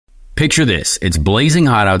Picture this. It's blazing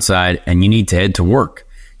hot outside and you need to head to work.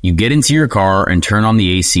 You get into your car and turn on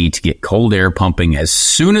the AC to get cold air pumping as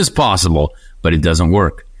soon as possible, but it doesn't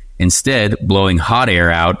work. Instead, blowing hot air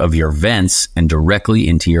out of your vents and directly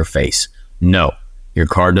into your face. No, your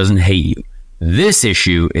car doesn't hate you. This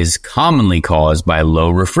issue is commonly caused by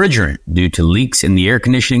low refrigerant due to leaks in the air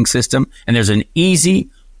conditioning system, and there's an easy,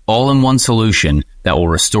 all-in-one solution that will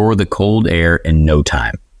restore the cold air in no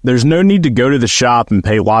time. There's no need to go to the shop and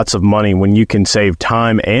pay lots of money when you can save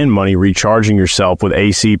time and money recharging yourself with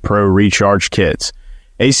AC Pro Recharge Kits.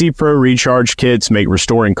 AC Pro Recharge Kits make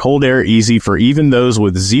restoring cold air easy for even those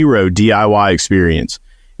with zero DIY experience.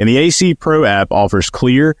 And the AC Pro app offers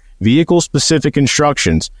clear, vehicle-specific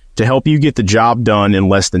instructions to help you get the job done in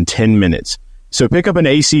less than 10 minutes. So pick up an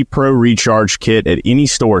AC Pro Recharge Kit at any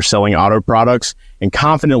store selling auto products and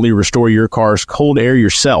confidently restore your car's cold air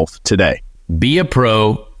yourself today. Be a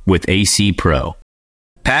pro with AC Pro.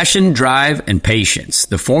 Passion, drive, and patience.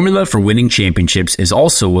 The formula for winning championships is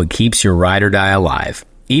also what keeps your ride or die alive.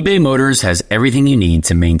 eBay Motors has everything you need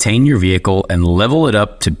to maintain your vehicle and level it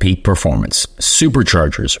up to peak performance.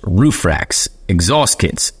 Superchargers, roof racks, exhaust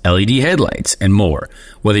kits, LED headlights, and more.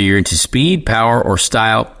 Whether you're into speed, power, or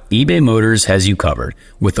style, eBay Motors has you covered.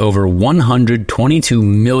 With over 122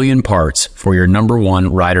 million parts for your number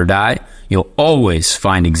one ride or die, you'll always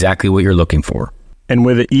find exactly what you're looking for. And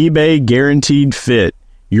with an eBay Guaranteed Fit,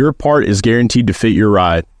 your part is guaranteed to fit your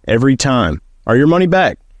ride every time, or your money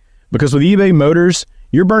back. Because with eBay Motors,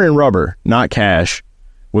 you're burning rubber, not cash.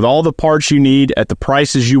 With all the parts you need at the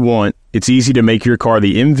prices you want, it's easy to make your car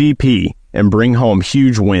the MVP and bring home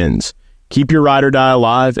huge wins. Keep your ride or die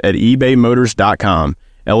alive at ebaymotors.com.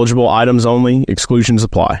 Eligible items only. Exclusions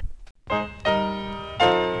apply.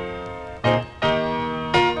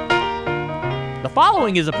 The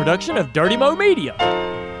following is a production of Dirty Mo Media.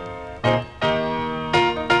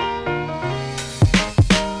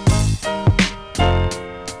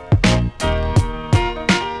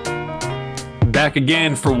 Back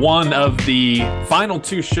again for one of the final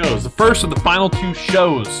two shows, the first of the final two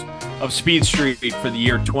shows of Speed Street for the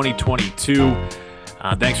year 2022.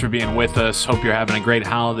 Thanks for being with us. Hope you're having a great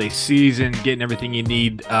holiday season, getting everything you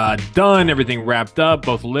need done, everything wrapped up,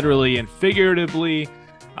 both literally and figuratively.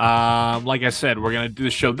 Like I said, we're going to do the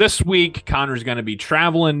show this week. Connor's going to be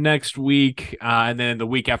traveling next week. And then the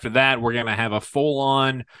week after that, we're going to have a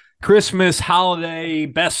full-on Christmas holiday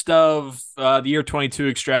best of the year 22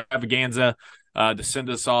 extravaganza to send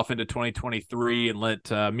us off into 2023 and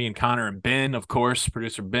let me and Connor and Ben, of course,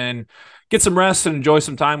 producer Ben, get some rest and enjoy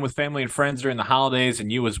some time with family and friends during the holidays,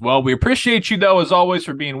 and you as well. We appreciate you, though, as always,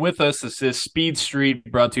 for being with us. This is Speed Street,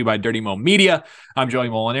 brought to you by Dirty Mo Media. I'm Joey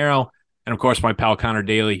Molinaro. And, of course, my pal Connor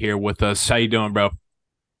Daly here with us. How you doing, bro?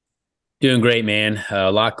 Doing great, man.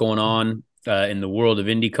 A lot going on in the world of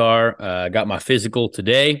IndyCar. Got my physical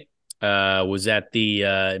today. Was at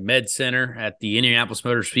the Med Center at the Indianapolis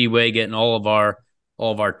Motor Speedway getting all of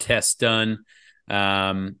our tests done.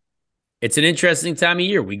 It's an interesting time of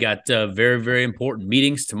year. We got very, very important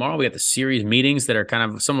meetings tomorrow. We got the series meetings that are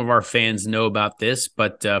kind of, some of our fans know about this,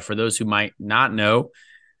 but for those who might not know,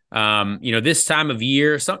 this time of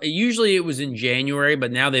year, usually it was in January,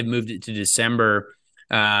 but now they've moved it to December.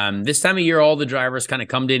 This time of year, all the drivers kind of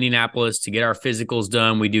come to Indianapolis to get our physicals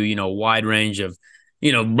done. We do, a wide range of,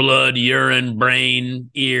 blood, urine, brain,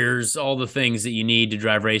 ears, all the things that you need to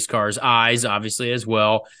drive race cars, eyes, obviously, as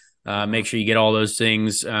well. Make sure you get all those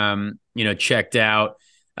things, checked out.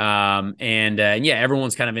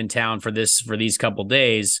 Everyone's kind of in town for these couple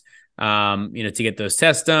days. To get those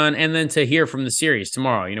tests done and then to hear from the series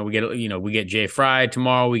tomorrow. We get Jay Fry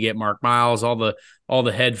tomorrow. We get Mark Miles, all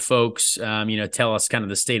the head folks, tell us kind of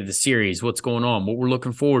the state of the series, what's going on, what we're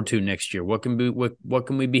looking forward to next year. What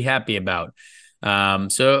can we be happy about?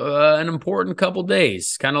 An important couple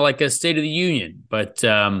days, kind of like a State of the Union, but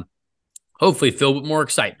hopefully filled with more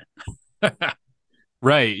excitement.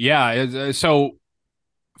 Right. Yeah. So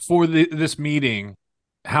for this meeting,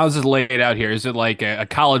 how's it laid out here? Is it like a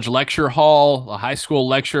college lecture hall, a high school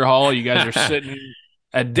lecture hall? You guys are sitting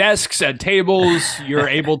at desks, at tables. You're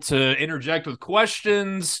able to interject with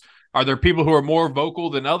questions. Are there people who are more vocal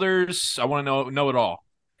than others? I want to know it all.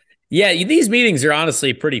 Yeah, these meetings are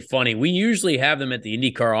honestly pretty funny. We usually have them at the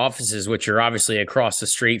IndyCar offices, which are obviously across the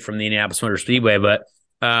street from the Indianapolis Motor Speedway. But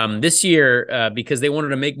this year, because they wanted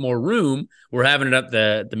to make more room, we're having it up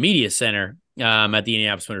the media center at the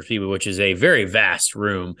Indianapolis Motor Speedway, which is a very vast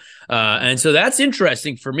room. And so that's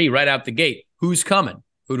interesting for me right out the gate. Who's coming?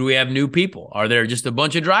 Who do we have new people? Are there just a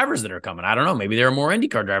bunch of drivers that are coming? I don't know. Maybe there are more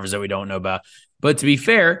IndyCar drivers that we don't know about. But to be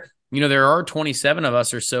fair, there are 27 of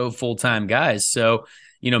us or so full-time guys. So,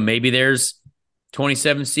 maybe there's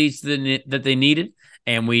 27 seats that they needed.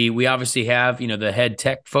 And we obviously have, the head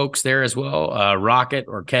tech folks there as well, Rocket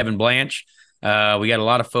or Kevin Blanche. We got a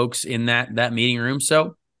lot of folks in that meeting room.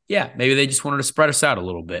 So, yeah, maybe they just wanted to spread us out a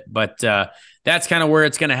little bit. But that's kind of where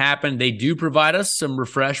it's going to happen. They do provide us some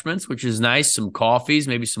refreshments, which is nice, some coffees,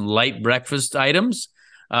 maybe some light breakfast items,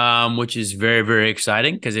 which is very, very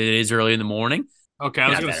exciting because it is early in the morning. Okay, I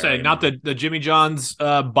was going to say, not the Jimmy John's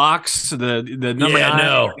box, the number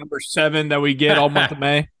 9, number 7 that we get all month of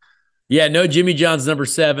May. Yeah, no Jimmy John's number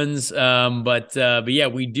 7s. But yeah,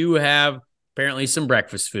 we do have apparently some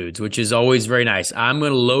breakfast foods, which is always very nice. I'm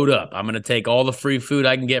going to load up. I'm going to take all the free food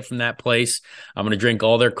I can get from that place. I'm going to drink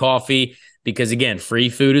all their coffee because, again, free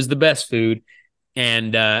food is the best food,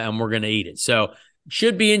 and we're going to eat it. So it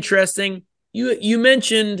should be interesting. You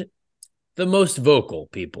mentioned the most vocal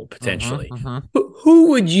people potentially. Who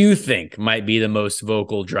would you think might be the most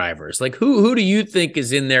vocal drivers? Like who do you think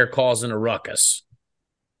is in there causing a ruckus?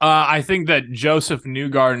 I think that Josef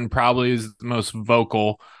Newgarden probably is the most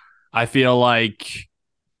vocal. I feel like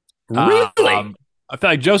really. I feel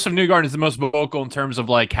like Josef Newgarden is the most vocal in terms of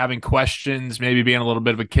like having questions, maybe being a little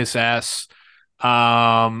bit of a kiss ass.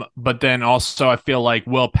 But then also I feel like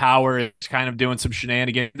Will Power is kind of doing some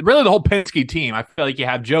shenanigans. Really, the whole Penske team. I feel like you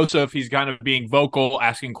have Josef; he's kind of being vocal,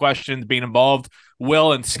 asking questions, being involved.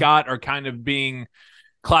 Will and Scott are kind of being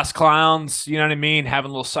class clowns, you know what I mean?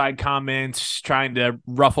 Having little side comments, trying to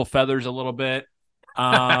ruffle feathers a little bit.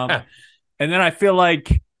 And then I feel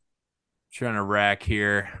like, trying to rack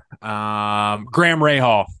here, Graham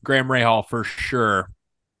Rahal for sure.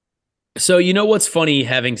 So you know what's funny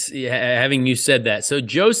having you said that. So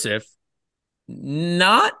Josef,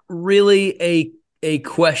 not really a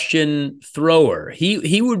question thrower.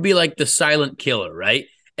 He would be like the silent killer, right?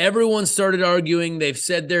 Everyone started arguing. They've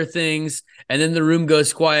said their things, and then the room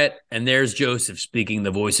goes quiet, and there's Josef speaking the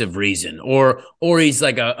voice of reason, or he's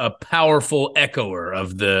like a powerful echoer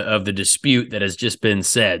of the dispute that has just been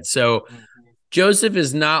said. So Josef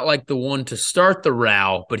is not like the one to start the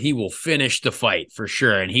row, but he will finish the fight for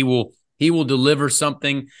sure, and he will deliver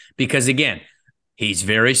something because, again, he's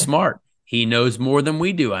very smart. He knows more than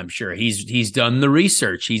we do, I'm sure. He's done the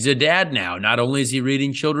research. He's a dad now. Not only is he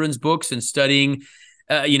reading children's books and studying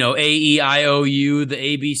AEIOU,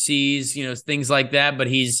 the ABCs, things like that. But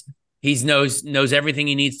he knows everything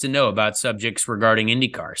he needs to know about subjects regarding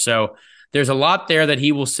IndyCar. So there's a lot there that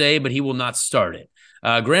he will say, but he will not start it.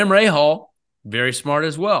 Graham Rahal, very smart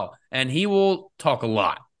as well, and he will talk a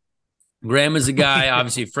lot. Graham is a guy,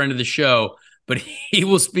 obviously a friend of the show, but he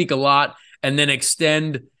will speak a lot and then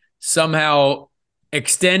extend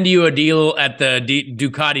you a deal at the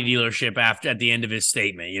Ducati dealership at the end of his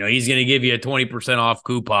statement. He's going to give you a 20% off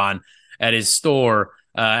coupon at his store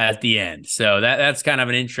at the end. So that's kind of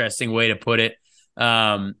an interesting way to put it.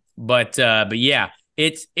 But yeah,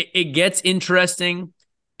 it gets interesting,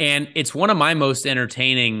 and it's one of my most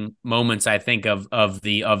entertaining moments, I think, of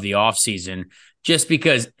the off season. Just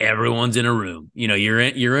because everyone's in a room, you're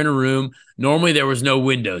in a room. Normally there was no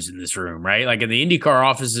windows in this room, right? Like in the IndyCar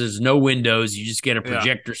offices, no windows. You just get a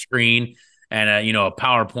projector screen and a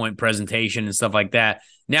PowerPoint presentation and stuff like that.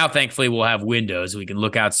 Now, thankfully, we'll have windows. We can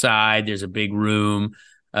look outside. There's a big room.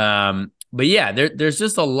 But yeah, there's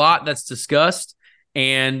just a lot that's discussed,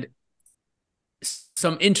 and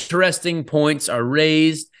some interesting points are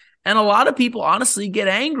raised. And a lot of people honestly get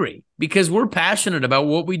angry because we're passionate about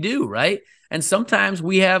what we do, right? And sometimes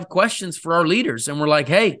we have questions for our leaders, and we're like,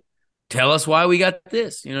 hey, tell us why we got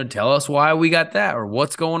this, tell us why we got that, or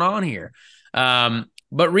what's going on here.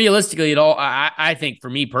 But realistically, I think for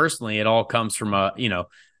me personally, it all comes from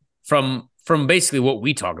from basically what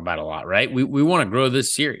we talk about a lot, right? We want to grow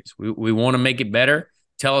this series. We want to make it better.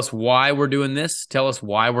 Tell us why we're doing this. Tell us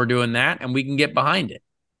why we're doing that, and we can get behind it.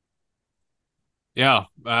 Yeah,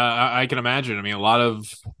 I can imagine. I mean, a lot of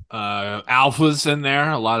alphas in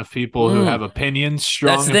there, a lot of people who have opinions,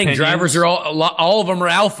 strong That's the thing. opinions. Drivers are all of them are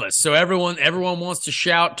alphas. So everyone wants to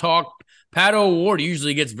shout, talk. Pato O'Ward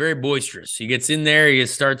usually gets very boisterous. He gets in there, he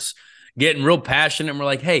starts getting real passionate, and we're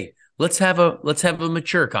like, hey, let's have a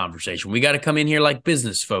mature conversation. We got to come in here like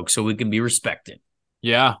business folks so we can be respected.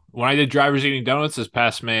 Yeah. When I did Drivers Eating Donuts this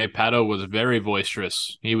past May, Pato was very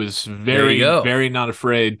boisterous. He was very not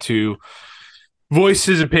afraid to voice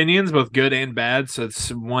his opinions, both good and bad. So it's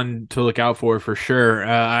one to look out for sure.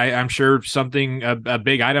 I'm sure a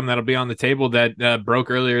big item that'll be on the table that broke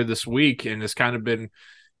earlier this week and has kind of getting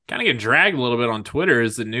dragged a little bit on Twitter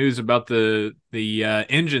is the news about the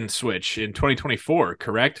engine switch in 2024.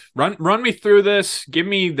 Correct? Run me through this. Give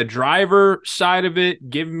me the driver side of it.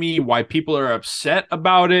 Give me why people are upset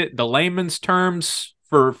about it. The layman's terms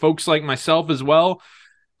for folks like myself as well.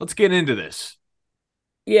 Let's get into this.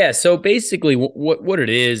 Yeah, so basically, what it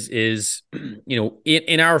is,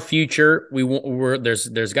 in our future,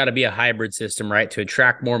 there's got to be a hybrid system, right? To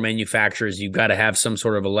attract more manufacturers, you've got to have some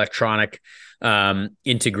sort of electronic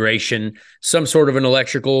integration, some sort of an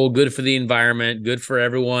electrical, good for the environment, good for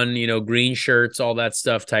everyone, green shirts, all that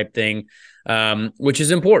stuff type thing, which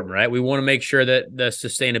is important, right? We want to make sure that the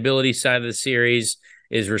sustainability side of the series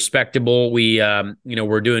is respectable.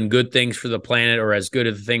 We're doing good things for the planet, or as good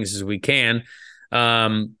of things as we can.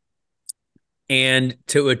 And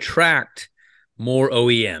to attract more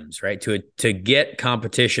OEMs, right? To get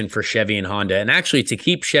competition for Chevy and Honda, and actually to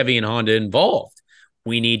keep Chevy and Honda involved,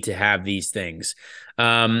 we need to have these things.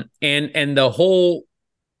 And the whole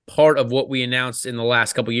part of what we announced in the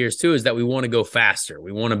last couple of years too is that we want to go faster.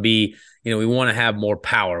 We want to be, we want to have more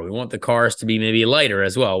power. We want the cars to be maybe lighter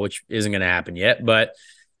as well, which isn't going to happen yet, but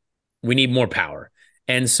we need more power.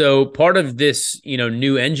 And so part of this,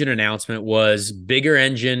 new engine announcement was bigger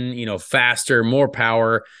engine, faster, more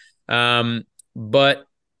power. But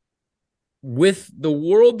with the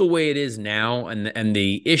world the way it is now, and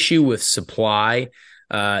the issue with supply,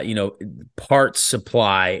 parts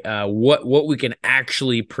supply, what we can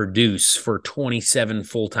actually produce for 27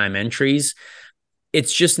 full-time entries,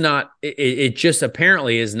 it's just not. It just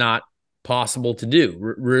apparently is not possible to do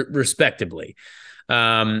respectably.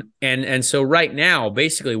 And so right now,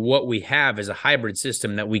 basically what we have is a hybrid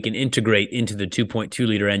system that we can integrate into the 2.2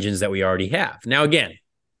 liter engines that we already have. Now, again,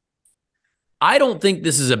 I don't think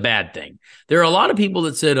this is a bad thing. There are a lot of people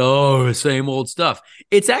that said, oh, same old stuff.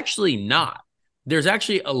 It's actually not. There's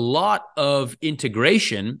actually a lot of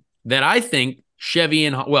integration that I think Chevy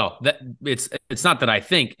and, it's not that I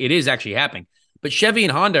think, it is actually happening, but Chevy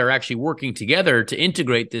and Honda are actually working together to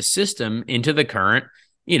integrate this system into the current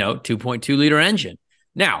 2.2 liter engine.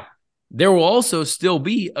 Now, there will also still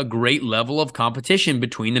be a great level of competition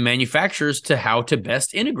between the manufacturers to how to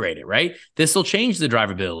best integrate it, right? This will change the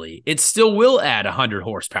drivability. It still will add 100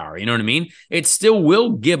 horsepower. You know what I mean? It still will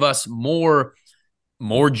give us more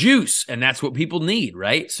juice, and that's what people need,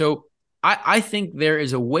 right? So I think there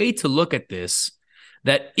is a way to look at this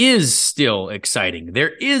that is still exciting. There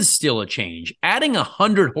is still a change. Adding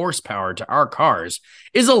 100 horsepower to our cars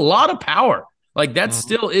is a lot of power. Like that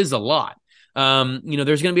still is a lot. There's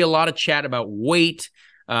going to be a lot of chat about weight.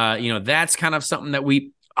 That's kind of something that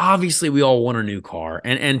we all want a new car.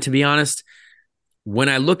 And to be honest, when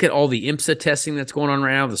I look at all the IMSA testing that's going on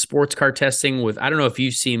right now, the sports car testing with, I don't know if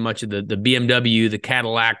you've seen much of the BMW, the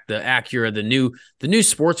Cadillac, the Acura, the new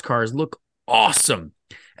sports cars look awesome.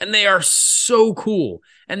 And they are so cool.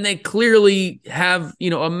 And they clearly have,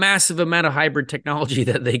 a massive amount of hybrid technology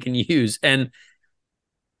that they can use. And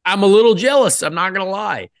I'm a little jealous. I'm not going to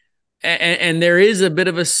lie. And there is a bit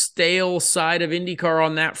of a stale side of IndyCar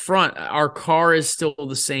on that front. Our car is still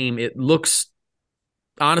the same. It looks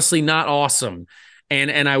honestly not awesome.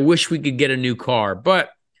 And I wish we could get a new car, but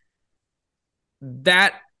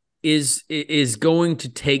that is going to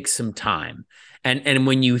take some time. And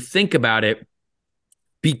when you think about it,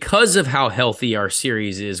 because of how healthy our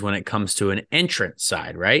series is when it comes to an entrant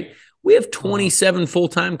side, right? We have 27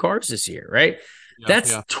 full-time cars this year, right?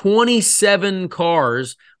 That's 27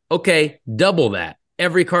 cars. Okay, double that.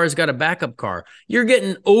 Every car's got a backup car. You're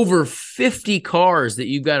getting over 50 cars that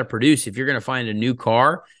you've got to produce if you're going to find a new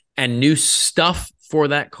car and new stuff for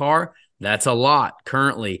that car. That's a lot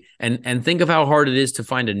currently. And think of how hard it is to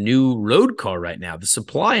find a new road car right now. The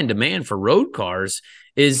supply and demand for road cars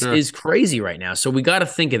is crazy right now. So we got to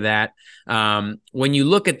think of that. When you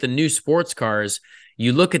look at the new sports cars,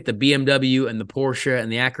 you look at the BMW and the Porsche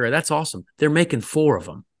and the Acura, that's awesome. They're making 4 of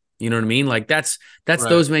them. You know what I mean? Like that's right.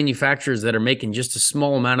 Those manufacturers that are making just a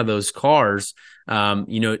small amount of those cars,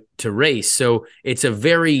 to race. So it's a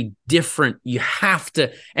very different, you have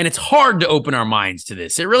to, and it's hard to open our minds to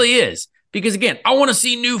this. It really is. Because again, I want to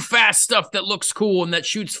see new fast stuff that looks cool and that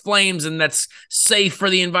shoots flames and that's safe for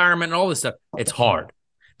the environment and all this stuff. It's hard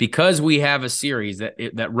because we have a series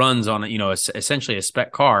that runs on, essentially a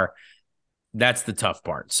spec car. That's the tough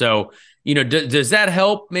part. So, does that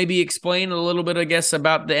help maybe explain a little bit, I guess,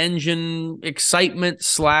 about the engine excitement /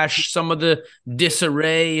 some of the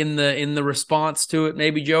disarray in the response to it,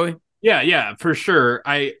 maybe, Joey? Yeah, for sure.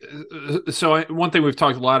 One thing we've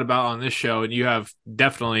talked a lot about on this show, and you have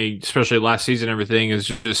definitely, especially last season, everything is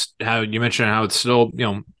just how you mentioned how it's still,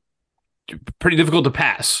 pretty difficult to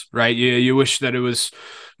pass, right? You wish that it was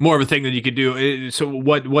more of a thing that you could do. So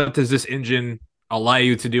what does this engine allow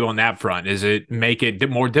you to do on that front? Is it make it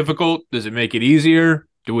more difficult? Does it make it easier?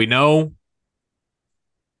 Do we know?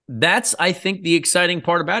 That's, I think, the exciting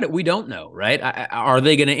part about it. We don't know, right? Are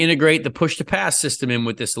they going to integrate the push-to-pass system in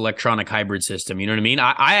with this electronic hybrid system? You know what I mean?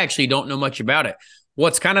 I actually don't know much about it.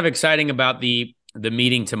 what's kind of exciting about the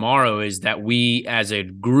meeting tomorrow is that we as a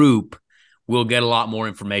group will get a lot more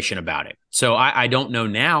information about it. So I don't know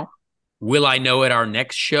now. Will I know at our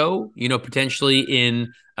next show, potentially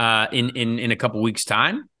in a couple weeks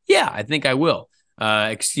time? Yeah, I think I will.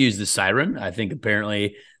 Excuse the siren. I think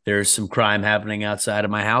apparently there's some crime happening outside of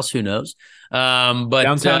my house. Who knows? But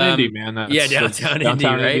downtown Indy, man. Downtown Indy,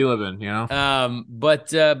 right? Indy living,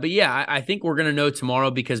 But yeah, I think we're gonna know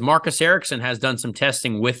tomorrow because Marcus Ericsson has done some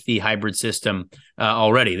testing with the hybrid system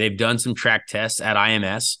already. They've done some track tests at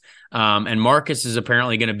IMS, and Marcus is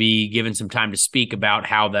apparently going to be given some time to speak about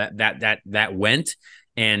how that went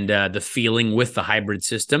and the feeling with the hybrid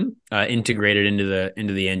system integrated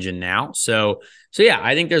into the engine now. So yeah,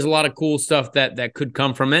 I think there's a lot of cool stuff that could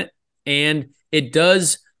come from it, and it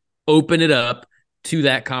does open it up to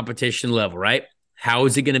that competition level, right? How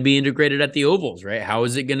is it going to be integrated at the ovals, right? How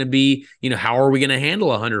is it going to be, how are we going to handle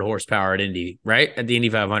 100 horsepower at Indy, right? At the Indy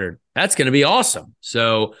 500. That's going to be awesome.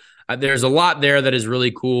 So there's a lot there that is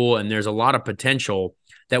really cool, and there's a lot of potential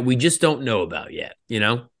that we just don't know about yet,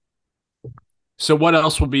 So what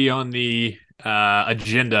else will be on the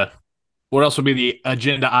agenda? What else will be the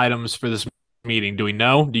agenda items for this meeting? Do we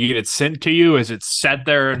know? Do you get it sent to you? Is it set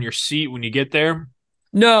there in your seat when you get there?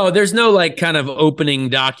 No, there's no kind of opening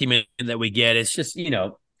document that we get. It's just,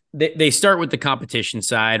 they start with the competition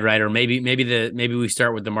side, right? Or maybe we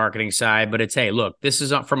start with the marketing side, but it's, hey, look, this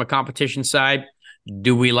is from a competition side.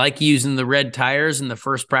 Do we like using the red tires in the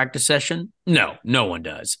first practice session? No one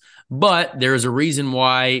does. But there's a reason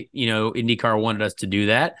why, IndyCar wanted us to do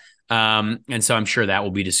that. And so I'm sure that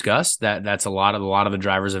will be discussed. That's a lot of the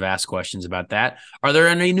drivers have asked questions about that. Are there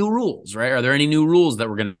any new rules, right? Are there any new rules that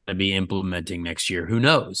we're going to be implementing next year? Who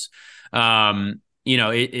knows?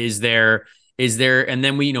 Is there, and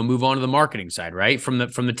then we, move on to the marketing side, right? From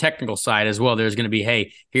the technical side as well, there's going to be,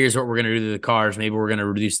 hey, here's what we're going to do to the cars. Maybe we're going to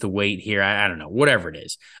reduce the weight here. I don't know, whatever it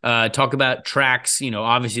is. Talk about tracks.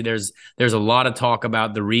 Obviously there's a lot of talk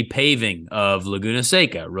about the repaving of Laguna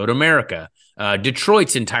Seca, Road America.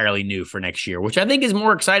 Detroit's entirely new for next year, which I think is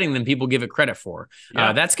more exciting than people give it credit for.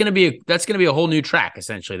 Yeah. That's going to be a whole new track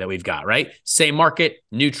essentially that we've got, right? Same market,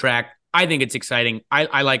 new track. I think it's exciting.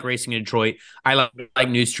 I like racing in Detroit. I like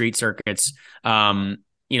new street circuits.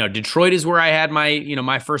 Detroit is where I had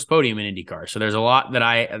my first podium in IndyCar. So there's a lot that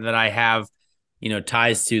I have,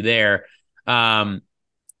 ties to there. But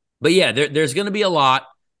yeah, there's going to be a lot.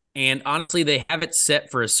 And honestly, they have it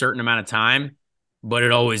set for a certain amount of time, but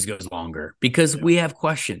it always goes longer because we have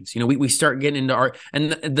questions. We start getting into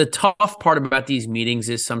and the tough part about these meetings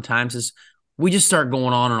is sometimes we just start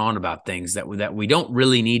going on and on about things that we don't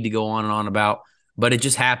really need to go on and on about, but it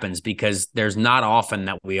just happens because there's not often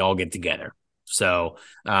that we all get together. So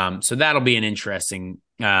that'll be an interesting,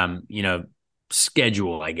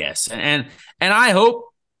 schedule, I guess. And I hope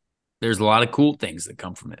there's a lot of cool things that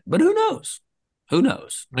come from it, but who knows? Who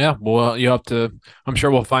knows? Yeah, well, I'm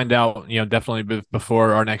sure we'll find out, definitely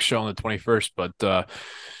before our next show on the 21st, but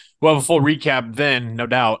we'll have a full recap then, no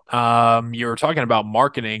doubt. You were talking about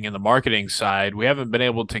marketing and the marketing side. We haven't been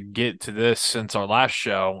able to get to this since our last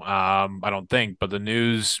show, I don't think, but the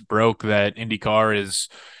news broke that IndyCar is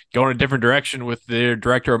going a different direction with their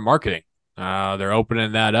director of marketing. They're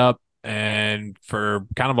opening that up, and for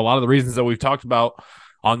kind of a lot of the reasons that we've talked about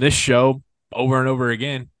on this show over and over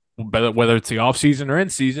again, whether it's the off season or in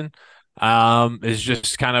season, is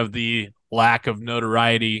just kind of the lack of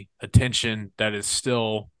notoriety, attention that is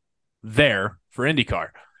still there for IndyCar.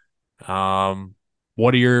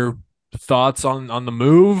 What are your thoughts on the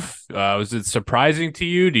move? Was it surprising to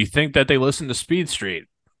you? Do you think that they listened to Speed Street?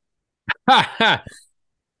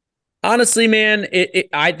 Honestly, man,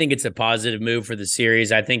 I think it's a positive move for the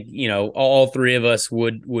series. I think, all three of us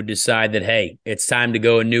would decide that, hey, it's time to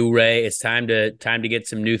go a new way. It's time to get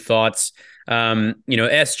some new thoughts.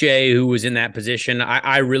 SJ, who was in that position,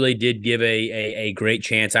 I really did give a great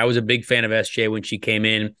chance. I was a big fan of SJ when she came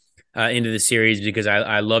in into the series because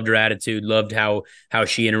I loved her attitude, loved how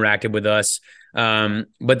she interacted with us.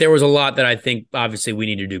 But there was a lot that I think obviously we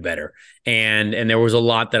need to do better. And there was a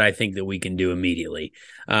lot that I think that we can do immediately.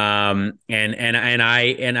 And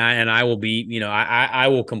I will be, I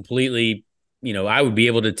will completely, I would be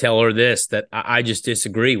able to tell her this, that I just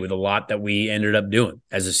disagree with a lot that we ended up doing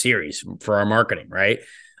as a series for our marketing. Right.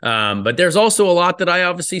 But there's also a lot that I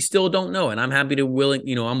obviously still don't know. And I'm happy to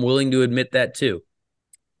I'm willing to admit that too.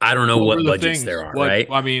 I don't know what budgets there are, right?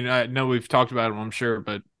 I mean, I know we've talked about them, I'm sure,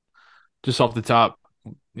 but just off the top,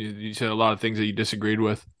 you said a lot of things that you disagreed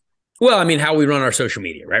with. Well, I mean, how we run our social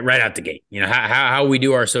media, right out the gate. How we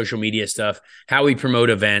do our social media stuff, how we promote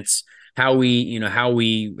events, how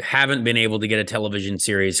we haven't been able to get a television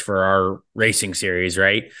series for our racing series,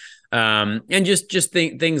 right? And just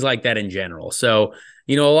things like that in general. So,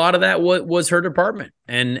 a lot of that was her department,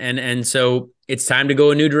 and so it's time to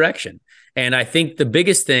go a new direction. And I think the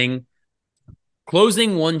biggest thing,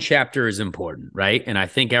 closing one chapter is important, right? And I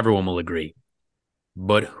think everyone will agree.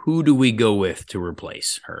 But who do we go with to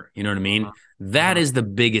replace her? You know what I mean? That is the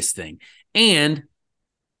biggest thing. And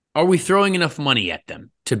are we throwing enough money at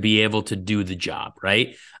them to be able to do the job,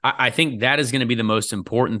 right? I think that is going to be the most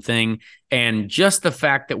important thing. And just the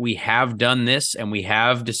fact that we have done this and we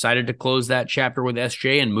have decided to close that chapter with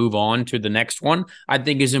SJ and move on to the next one, I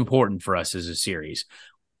think is important for us as a series.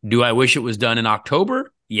 Do I wish it was done in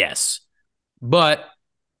October? Yes. But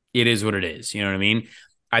it is what it is. You know what I mean?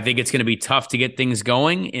 I think it's going to be tough to get things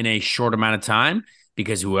going in a short amount of time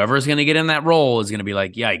because whoever is going to get in that role is going to be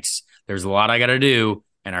like, yikes, there's a lot I got to do.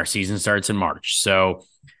 And our season starts in March. So,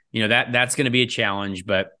 that's going to be a challenge.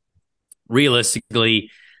 But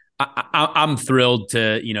realistically, I'm thrilled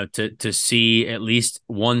to see at least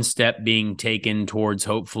one step being taken towards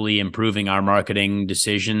hopefully improving our marketing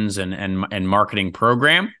decisions and marketing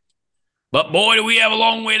program. But boy, do we have a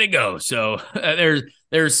long way to go. So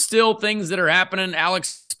there's still things that are happening.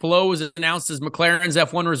 Alex Palou was announced as McLaren's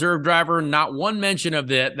F1 reserve driver. Not one mention of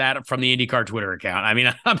that from the IndyCar Twitter account. I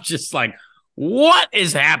mean, I'm just like, what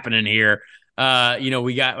is happening here?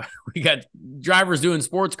 We got drivers doing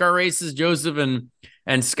sports car races, Joseph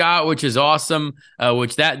and Scott, which is awesome.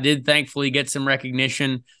 Which that did thankfully get some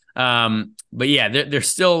recognition. But yeah, there's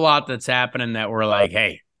still a lot that's happening that we're like,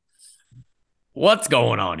 hey, what's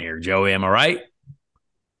going on here, Joey? Am I right?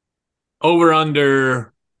 Over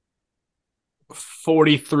under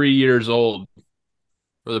 43 years old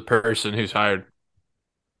for the person who's hired.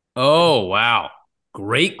 Oh, wow.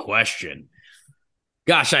 Great question.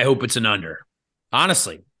 Gosh, I hope it's an under.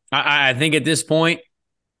 Honestly, I think at this point,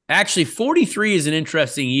 actually 43 is an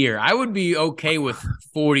interesting year. I would be okay with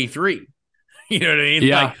 43. You know what I mean?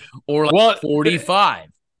 Yeah. Or 45.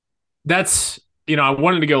 That's, I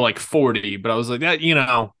wanted to go like 40, but I was like, that,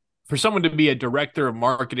 for someone to be a director of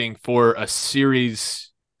marketing for a series,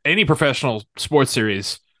 any professional sports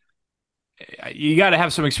series, you got to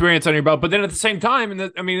have some experience on your belt. But then at the same time, in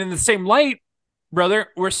the same light, brother,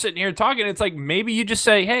 we're sitting here talking. It's like maybe you just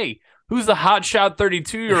say, hey, who's the hotshot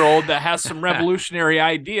 32-year-old that has some revolutionary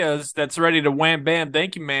ideas that's ready to wham, bam,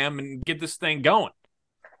 thank you, ma'am, and get this thing going?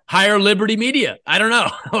 Hire Liberty Media. I don't know.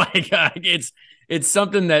 It's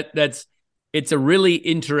something that's it's a really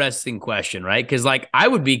interesting question, right? Because I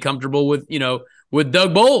would be comfortable with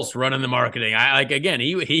Doug Bowles running the marketing.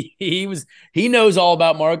 He knows all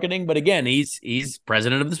about marketing, but again, he's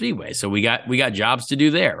president of the Speedway, so we got jobs to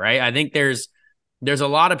do there, right? I think there's a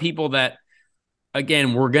lot of people that,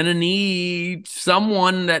 again, we're going to need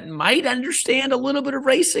someone that might understand a little bit of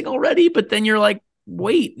racing already, but then you're like,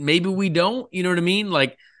 wait, maybe we don't, you know what I mean?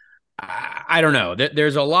 Like, I don't know.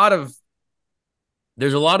 There's a lot of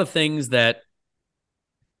things that.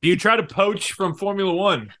 Do you try to poach from Formula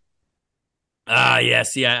One?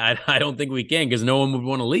 Yes. Yeah. I don't think we can because no one would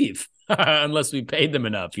want to leave unless we paid them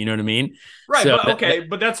enough. You know what I mean? Right. So,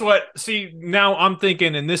 but that's what, see, now I'm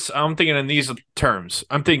thinking in these terms.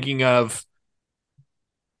 I'm thinking of,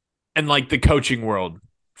 and like the coaching world,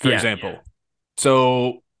 for example. Yeah.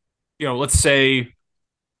 So, let's say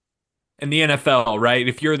in the NFL, right?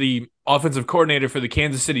 If you're the offensive coordinator for the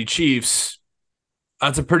Kansas City Chiefs,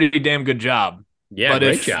 that's a pretty damn good job. Yeah,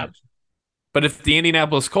 great job. But if the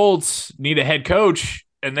Indianapolis Colts need a head coach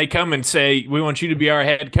and they come and say, we want you to be our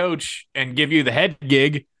head coach and give you the head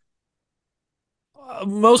gig,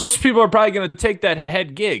 most people are probably going to take that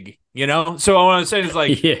head gig, So I want to say is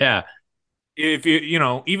like, yeah, if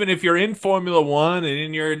even if you're in Formula One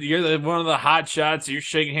and you're one of the hot shots, you're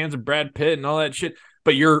shaking hands with Brad Pitt and all that shit,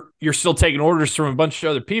 but you're still taking orders from a bunch of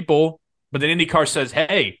other people. But then IndyCar says,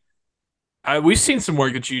 hey, we've seen some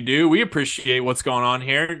work that you do. We appreciate what's going on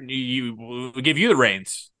here. We'll give you the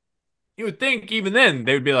reins. You would think even then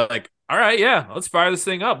they would be like, all right, yeah, let's fire this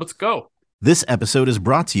thing up. Let's go. This episode is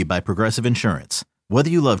brought to you by Progressive Insurance. Whether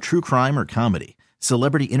you love true crime or comedy,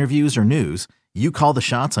 celebrity interviews or news, you call the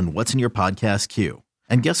shots on what's in your podcast queue.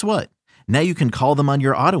 And guess what? Now you can call them on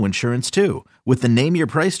your auto insurance too with the Name Your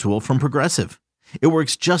Price tool from Progressive. It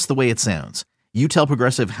works just the way it sounds. You tell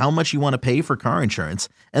Progressive how much you want to pay for car insurance,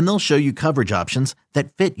 and they'll show you coverage options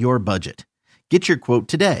that fit your budget. Get your quote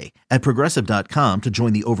today at Progressive.com to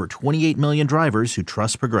join the over 28 million drivers who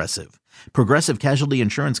trust Progressive. Progressive Casualty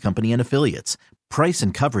Insurance Company and Affiliates. Price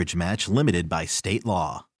and coverage match limited by state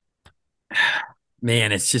law.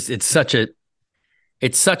 Man, it's such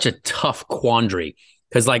a tough quandary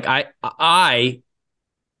because I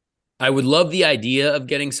I would love the idea of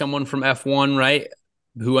getting someone from F1, right,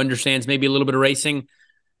 who understands maybe a little bit of racing,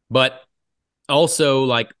 but also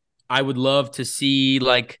like I would love to see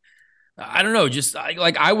I don't know, just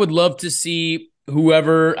like I would love to see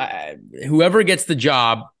whoever gets the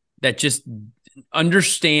job that just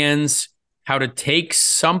understands how to take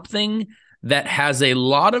something that has a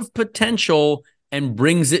lot of potential and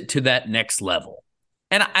brings it to that next level.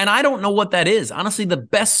 And I don't know what that is. Honestly, the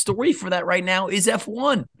best story for that right now is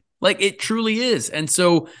F1. Like it truly is. And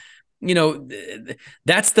so,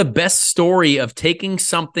 that's the best story of taking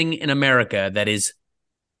something in America that is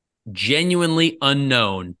genuinely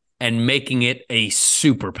unknown and making it a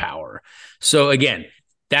superpower. So again,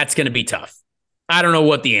 that's going to be tough. I don't know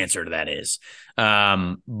what the answer to that is.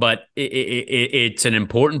 But it's an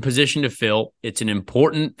important position to fill. It's an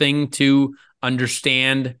important thing to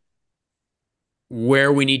understand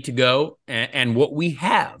where we need to go and what we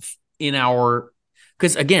have in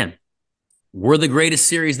because again, we're the greatest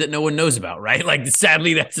series that no one knows about, right? Like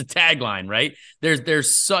sadly, that's a tagline, right?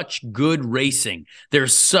 There's such good racing. There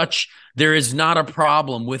is not a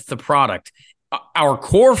problem with the product. Our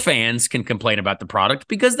core fans can complain about the product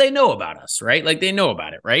because they know about us, right? Like they know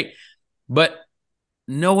about it, right? But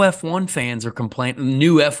no F1 fans are complaining.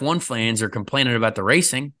 New F1 fans are complaining about the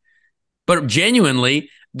racing. But genuinely,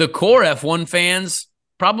 the core F1 fans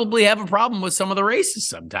probably have a problem with some of the races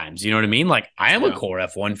sometimes. You know what I mean? Like I am a core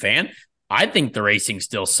F1 fan. I think the racing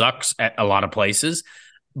still sucks at a lot of places,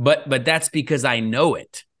 but that's because I know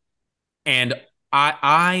it. And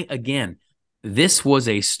I again, this was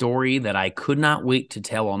a story that I could not wait to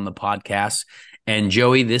tell on the podcast. And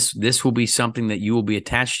Joey, this will be something that you will be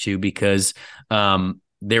attached to because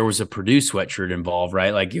there was a Purdue sweatshirt involved,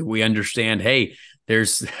 right? Like we understand, hey,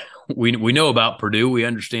 we know about Purdue. We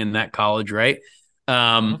understand that college, right?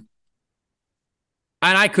 And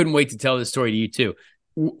I couldn't wait to tell this story to you too.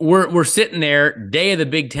 We're sitting there, day of the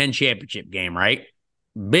Big Ten championship game, right?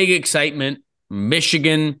 Big excitement,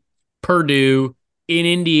 Michigan, Purdue, in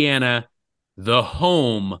Indiana, the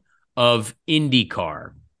home of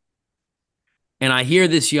IndyCar. And I hear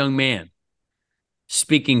this young man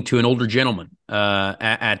speaking to an older gentleman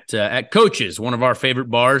at Coach's, one of our favorite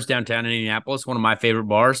bars downtown in Indianapolis, one of my favorite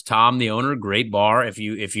bars. Tom, the owner, great bar. If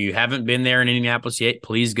you haven't been there in Indianapolis yet,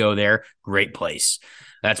 please go there. Great place.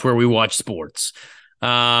 That's where we watch sports.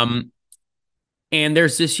 And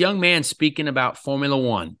there's this young man speaking about Formula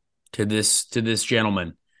One to this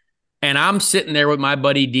gentleman. And I'm sitting there with my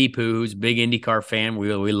buddy Deepu, who's a big IndyCar fan.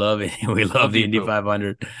 We love it. We love the Indy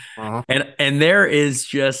 500. Uh-huh. And there is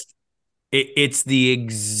just, it's the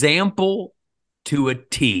example to a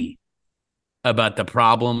T about the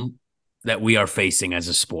problem that we are facing as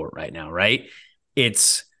a sport right now, right?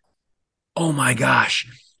 It's, oh my gosh,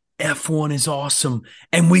 F1 is awesome.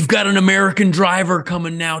 And we've got an American driver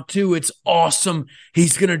coming now too. It's awesome.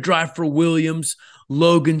 He's going to drive for Williams.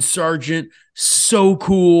 Logan Sargent, so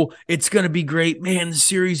cool. It's going to be great. Man, the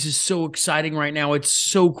series is so exciting right now. It's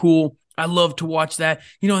so cool. I love to watch that.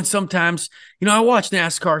 And sometimes, I watch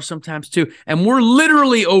NASCAR sometimes too. And we're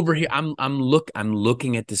literally over here. I'm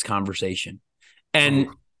looking at this conversation. And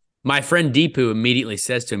my friend Deepu immediately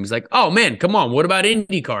says to him, he's like, oh man, come on. What about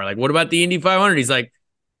IndyCar? Like, what about the Indy 500? He's like,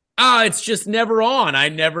 it's just never on. I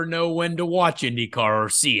never know when to watch IndyCar or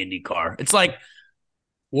see IndyCar. It's like,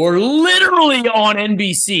 we're literally on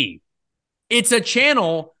NBC. It's a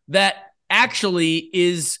channel that actually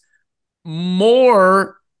is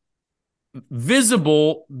more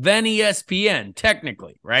visible than ESPN,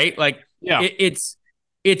 technically, right? Like, yeah.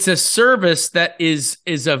 It's a service that is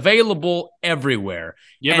available everywhere.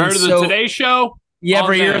 You ever heard of the Today Show? You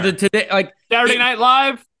ever heard of the Today? Like Saturday Night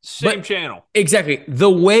Live, same channel. Exactly. The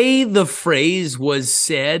way the phrase was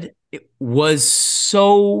said, it was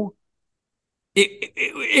so.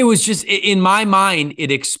 It was just, in my mind, it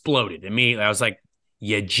exploded. I was like,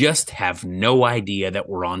 you just have no idea that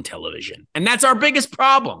we're on television. And that's our biggest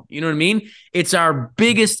problem. You know what I mean? It's our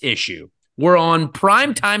biggest issue. We're on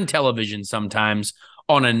primetime television sometimes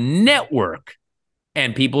on a network,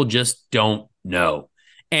 and people just don't know.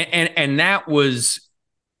 And that was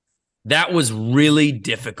really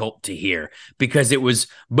difficult to hear because it was,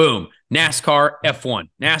 boom, NASCAR F1,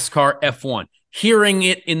 NASCAR F1. Hearing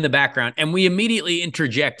it in the background, and we immediately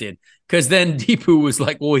interjected because then Deepu was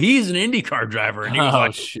like, well, he's an IndyCar driver. And he was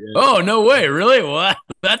like, shit. Oh, no way. Really? Well,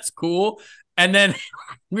 that's cool. And then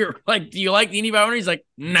we were like, do you like the Indy 500? He's like,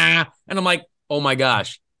 nah. And I'm like, oh my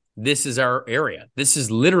gosh, this is our area. This is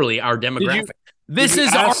literally our demographic. This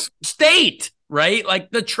is our state, right?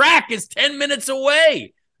 Like the track is 10 minutes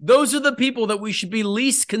away. those are the people that we should be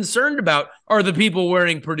least concerned about, are the people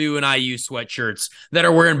wearing Purdue and IU sweatshirts, that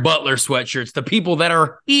are wearing Butler sweatshirts. The people that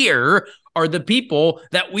are here are the people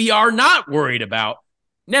that we are not worried about.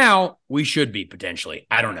 Now, we should be potentially.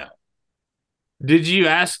 I don't know. Did you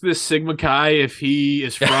ask this Sigma Chi if he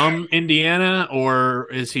is from Indiana or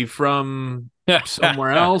is he from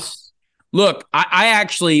somewhere else? Look, I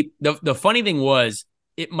actually, the funny thing was,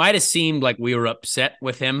 it might have seemed like we were upset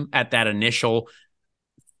with him at that initial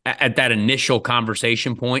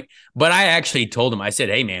conversation point, but I actually told him, I said,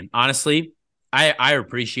 hey man, honestly, I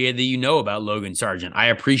appreciate that you know about Logan Sargent. I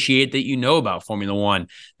appreciate that you know about Formula One.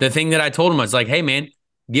 The thing that I told him was like, hey man,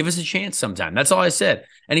 give us a chance sometime. That's all I said.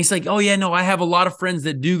 And he's like, oh yeah, no, I have a lot of friends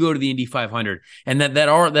that do go to the Indy 500 and that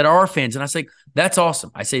are fans. And I was like, that's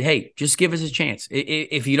awesome. I said, hey, just give us a chance.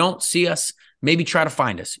 If you don't see us, maybe try to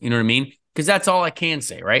find us. You know what I mean? Because that's all I can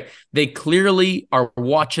say, right? They clearly are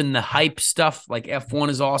watching the hype stuff, like F1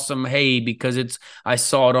 is awesome. Hey, because I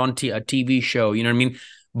saw it on a TV show. You know what I mean?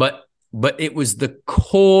 But it was the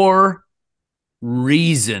core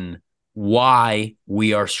reason why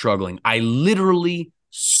we are struggling. I literally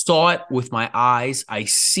saw it with my eyes. I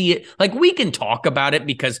see it. Like, we can talk about it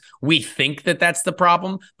because we think that that's the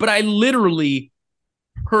problem, but I literally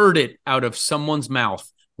heard it out of someone's mouth.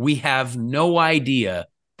 We have no idea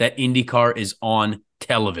that IndyCar is on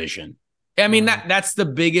television. I mean, that's the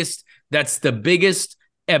biggest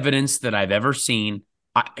evidence that I've ever seen.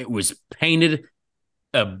 It was painted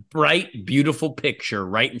a bright, beautiful picture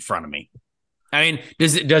right in front of me. I mean,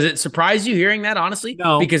 does it surprise you hearing that, honestly?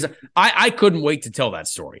 No. Because I couldn't wait to tell that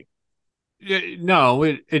story. No,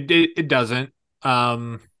 it doesn't.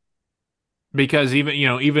 Because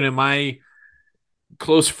even in my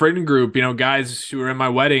close friend group, guys who are in my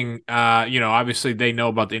wedding, obviously they know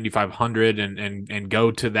about the Indy 500 and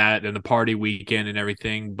go to that and the party weekend and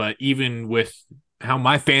everything. But even with how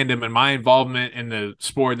my fandom and my involvement in the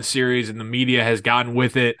sport and the series and the media has gotten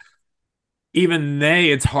with it, even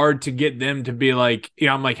it's hard to get them to be like,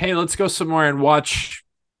 I'm like, hey, let's go somewhere and watch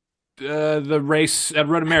the race at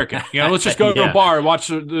Road America. Let's just go to a bar and watch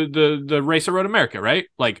the race at Road America, right?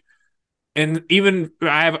 Like, and even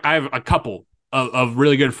I have a couple of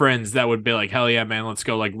really good friends that would be like, hell yeah, man, let's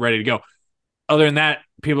go, like, ready to go. Other than that,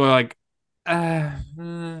 people are like,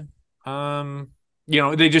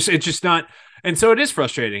 it's just not. And so it is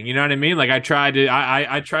frustrating. You know what I mean? Like, I tried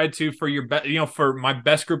to for my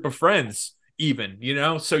best group of friends, even,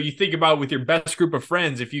 so you think about with your best group of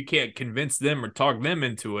friends, if you can't convince them or talk them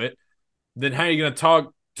into it, then how are you going to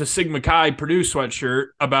talk to Sigma Chi Purdue sweatshirt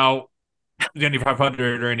about the Indy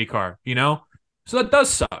 500 or IndyCar, So that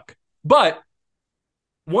does suck. But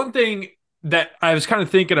one thing that I was kind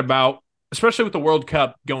of thinking about, especially with the World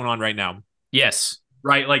Cup going on right now. Yes.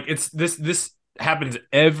 Right. Like, it's this happens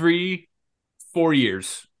every 4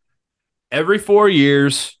 years. Every 4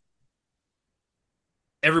 years,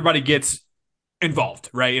 everybody gets involved,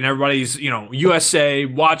 right? And everybody's, USA,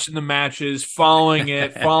 watching the matches, following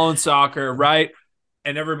it, following soccer, right?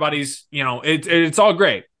 And everybody's, it's all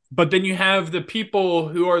great. But then you have the people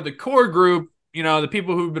who are the core group, the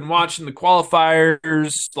people who've been watching the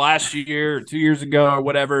qualifiers last year or 2 years ago or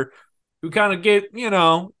whatever, who kind of get,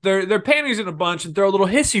 their panties in a bunch and throw a little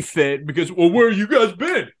hissy fit because, well, where you guys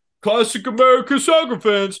been? Classic American soccer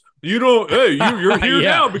fans. You're here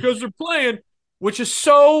now because they're playing, which is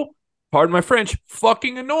so, pardon my French,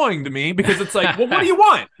 fucking annoying to me, because it's like, well, what do you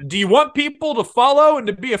want? Do you want people to follow and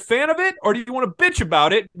to be a fan of it? Or do you want to bitch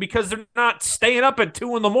about it because they're not staying up at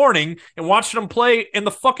 2 a.m. and watching them play in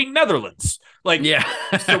the fucking Netherlands? Like, yeah.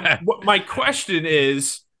 So my question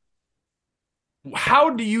is,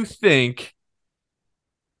 how do you think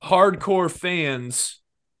hardcore fans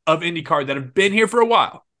of IndyCar that have been here for a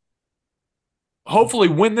while, hopefully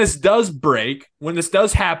when this does break, when this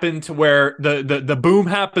does happen to where the boom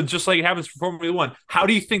happens just like it happens for Formula One, how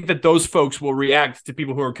do you think that those folks will react to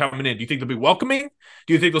people who are coming in? Do you think they'll be welcoming?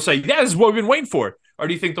 Do you think they'll say, yeah, this is what we've been waiting for? Or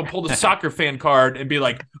do you think they'll pull the soccer fan card and be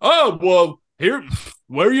like, oh, well, here,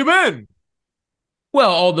 where you been? Well,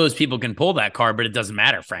 all those people can pull that card, but it doesn't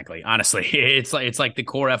matter, frankly. Honestly, it's like the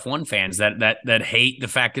core F1 fans that hate the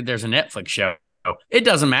fact that there's a Netflix show. It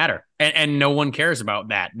doesn't matter. And no one cares about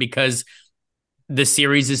that because the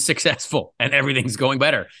series is successful and everything's going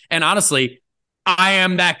better. And honestly, I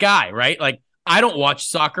am that guy, right? Like, I don't watch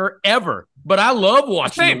soccer ever, but I love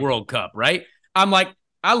watching the World Cup, right? I'm like,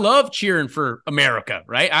 I love cheering for America,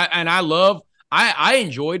 right? I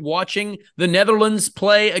enjoyed watching the Netherlands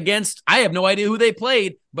play against, I have no idea who they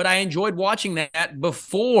played, but I enjoyed watching that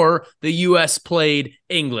before the U.S. played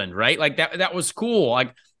England, right? Like, that was cool.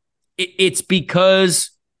 Like, it's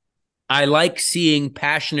because I like seeing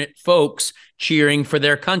passionate folks cheering for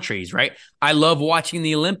their countries, right? I love watching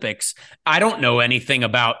the Olympics. I don't know anything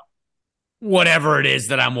about whatever it is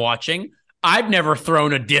that I'm watching. I've never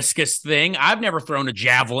thrown a discus thing. I've never thrown a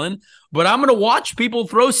javelin, but I'm going to watch people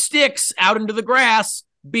throw sticks out into the grass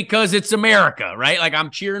because it's America, right? Like I'm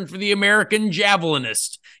cheering for the American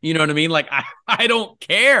javelinist. You know what I mean? Like I don't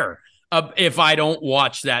care if I don't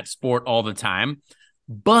watch that sport all the time,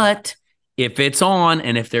 but if it's on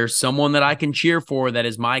and if there's someone that I can cheer for that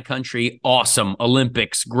is my country, awesome.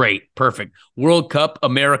 Olympics, great, perfect. World Cup,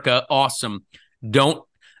 America, awesome. Don't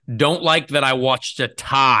like that I watched a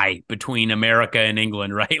tie between America and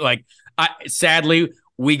England, right? Like, sadly,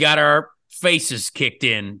 we got our faces kicked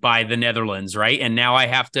in by the Netherlands, right? And now I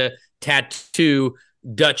have to tattoo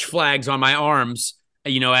Dutch flags on my arms,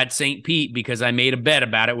 at St. Pete because I made a bet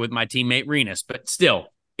about it with my teammate Renus. But still,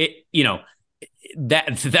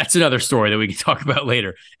 that's another story that we can talk about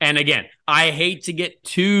later. And again, I hate to get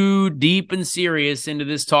too deep and serious into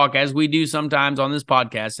this talk as we do sometimes on this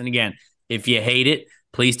podcast. And again, if you hate it,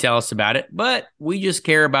 please tell us about it. But we just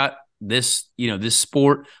care about this, this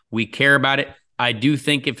sport. We care about it. I do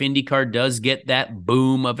think if IndyCar does get that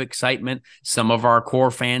boom of excitement, some of our core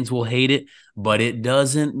fans will hate it, but it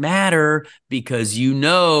doesn't matter because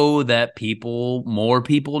that more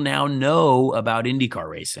people now know about IndyCar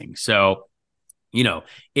racing. So,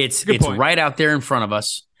 it's right out there in front of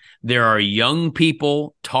us. There are young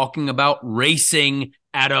people talking about racing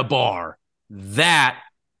at a bar. That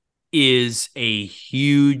is a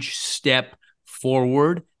huge step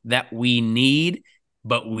forward that we need,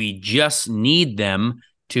 but we just need them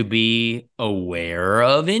to be aware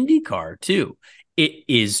of IndyCar too. It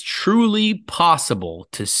is truly possible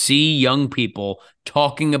to see young people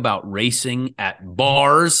talking about racing at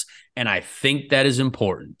bars, and I think that is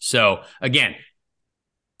important. So again,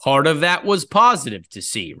 part of that was positive to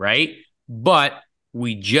see, right? But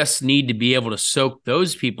we just need to be able to soak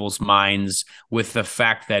those people's minds with the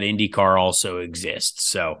fact that IndyCar also exists.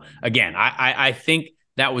 So again, I think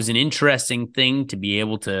that was an interesting thing to be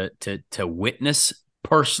able to witness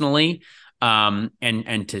personally,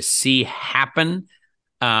 and to see happen.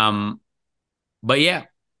 But yeah,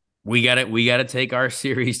 we got to take our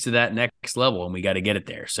series to that next level, and we got to get it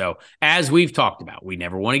there. So as we've talked about, we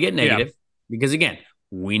never want to get negative because again,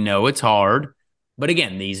 we know it's hard. But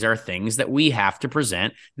again, these are things that we have to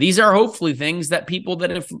present. These are hopefully things that people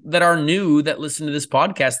that are new, that listen to this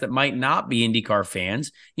podcast, that might not be IndyCar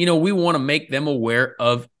fans, we want to make them aware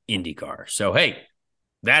of IndyCar. So, hey,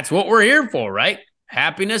 that's what we're here for, right?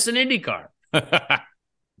 Happiness in IndyCar.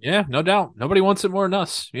 Yeah, no doubt. Nobody wants it more than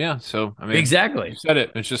us. Yeah. So, I mean, exactly. You said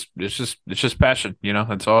it. It's just passion,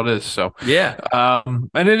 that's all it is. So, yeah.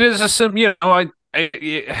 And it is a simple, like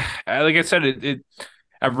I said,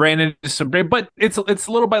 I've ran into some great, but it's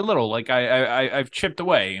little by little. Like I've chipped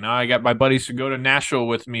away. I got my buddies who go to Nashville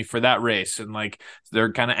with me for that race, and like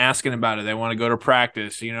they're kind of asking about it. They want to go to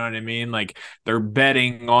practice. You know what I mean? Like they're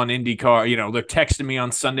betting on IndyCar. They're texting me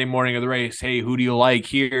on Sunday morning of the race. Hey, who do you like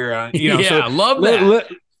here? Yeah, so I love that.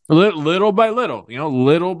 Little by little,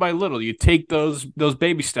 little by little, you take those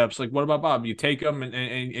baby steps. Like what about Bob? You take them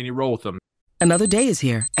and you roll with them. Another day is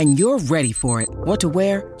here, and you're ready for it. What to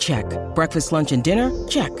wear? Check. Breakfast, lunch, and dinner?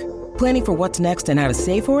 Check. Planning for what's next and how to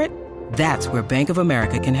save for it? That's where Bank of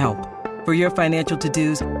America can help. For your financial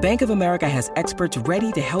to-dos, Bank of America has experts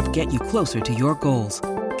ready to help get you closer to your goals.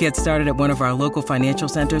 Get started at one of our local financial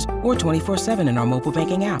centers or 24/7 in our mobile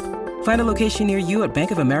banking app. Find a location near you at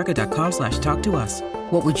bankofamerica.com/talktous.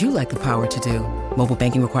 What would you like the power to do? Mobile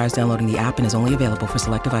banking requires downloading the app and is only available for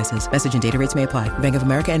select devices. Message and data rates may apply. Bank of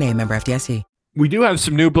America NA, member FDIC. We do have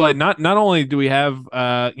some new blood. Not only do we have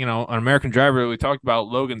an American driver that we talked about,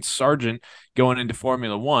 Logan Sargent, going into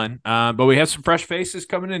Formula One, but we have some fresh faces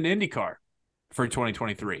coming into IndyCar for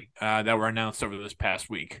 2023 that were announced over this past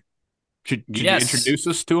week. Should you introduce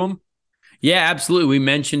us to them? Yeah, absolutely. We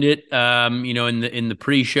mentioned it, in the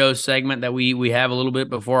pre-show segment that we have a little bit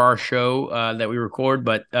before our show that we record.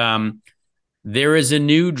 But there is a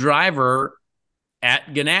new driver at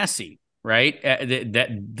Ganassi. Right,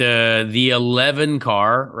 the 11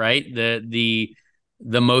 car, right, the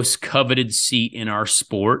most coveted seat in our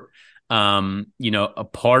sport. A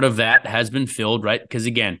part of that has been filled, right? Because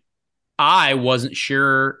again, I wasn't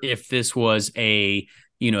sure if this was a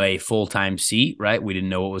full-time seat, right? We didn't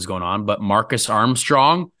know what was going on, but Marcus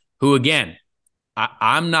Armstrong, who again,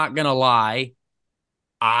 I'm not gonna lie,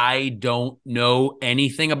 I don't know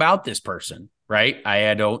anything about this person, right?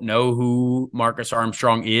 I don't know who Marcus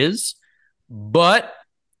Armstrong is. But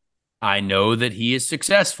I know that he is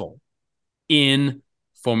successful in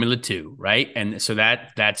Formula 2, right? And so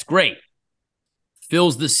that's great.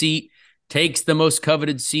 Fills the seat takes the most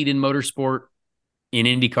coveted seat in motorsport in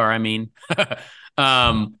IndyCar. I mean,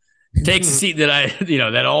 takes a seat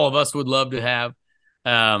that all of us would love to have.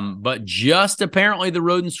 But just apparently the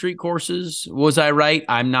road and street courses, was I right?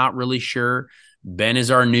 I'm not really sure. Ben is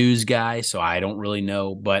our news guy, so I don't really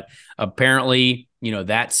know, but apparently,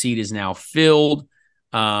 that seat is now filled.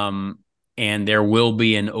 And there will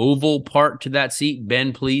be an oval part to that seat.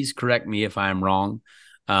 Ben, please correct me if I'm wrong.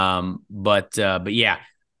 But yeah,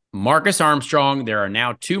 Marcus Armstrong. There are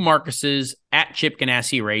now 2 Marcuses at Chip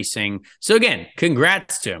Ganassi Racing. So again,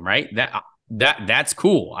 congrats to him, right? That's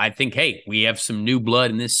cool. I think, hey, we have some new blood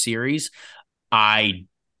in this series. I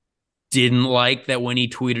didn't like that when he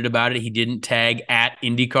tweeted about it, he didn't tag at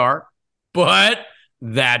IndyCar, but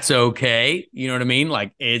that's okay. You know what I mean?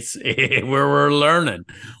 Like we're learning.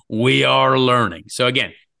 We are learning. So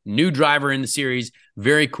again, new driver in the series,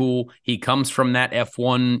 very cool. He comes from that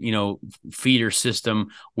F1, feeder system,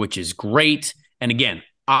 which is great. And again,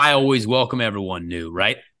 I always welcome everyone new,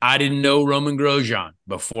 right? I didn't know Roman Grosjean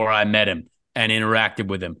before I met him and interacted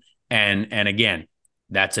with him. And again,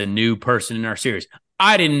 that's a new person in our series.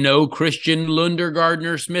 I didn't know Christian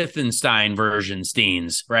Lundergardner Smithenstein version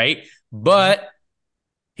Steens, right? But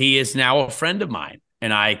he is now a friend of mine,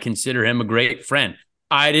 and I consider him a great friend.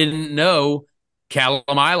 I didn't know Callum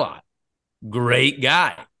Ilott. Great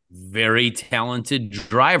guy, very talented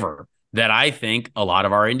driver that I think a lot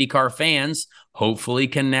of our IndyCar fans hopefully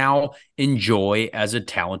can now enjoy as a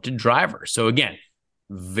talented driver. So again,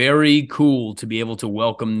 very cool to be able to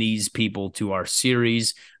welcome these people to our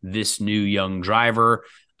series, this new young driver.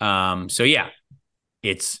 So yeah,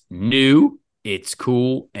 it's new, it's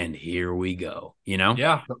cool, and here we go,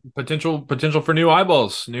 Yeah, potential for new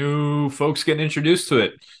eyeballs, new folks getting introduced to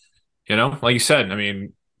it. Like you said, I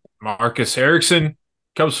mean, Marcus Ericsson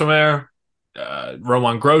comes from there.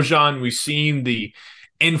 Roman Grosjean, we've seen the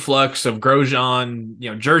influx of Grosjean,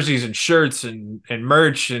 jerseys and shirts and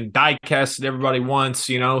merch and diecast that everybody wants,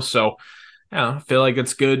 so I feel like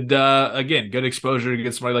it's good. Again, good exposure to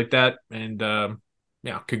get somebody like that. And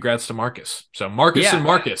congrats to Marcus. So Marcus and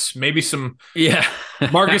Marcus, maybe some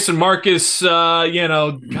Marcus and Marcus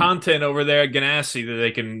content over there at Ganassi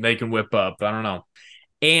that they can whip up. I don't know.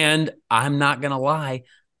 And I'm not gonna lie,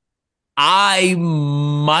 I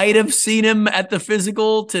might have seen him at the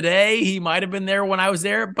physical today. He might have been there when I was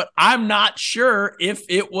there, but I'm not sure if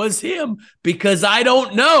it was him because I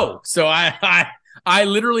don't know. So I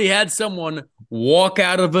literally had someone walk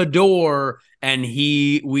out of a door and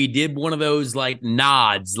we did one of those like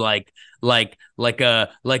nods, like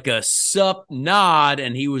a sup nod,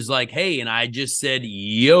 and he was like, hey, and I just said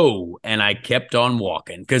yo, and I kept on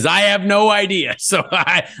walking because I have no idea. So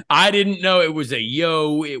I didn't know it was a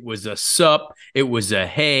yo, it was a sup, it was a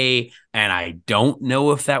hey, and I don't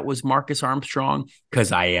know if that was Marcus Armstrong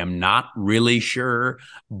because I am not really sure,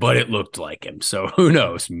 but it looked like him. So who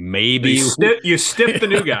knows? Maybe you stiffed the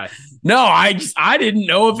new guy. No, I didn't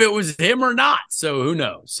know if it was him or not. So who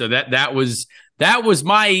knows? So that was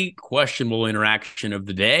my questionable interaction of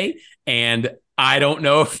the day, and I don't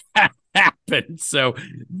know if that happened. So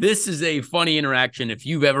this is a funny interaction. If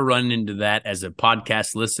you've ever run into that as a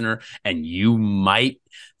podcast listener, and you might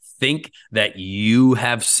think that you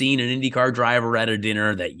have seen an IndyCar driver at a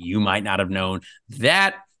dinner that you might not have known,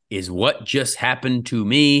 that is what just happened to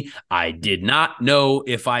me. I did not know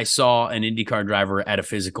if I saw an IndyCar driver at a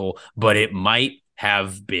physical, but it might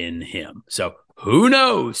have been him. So who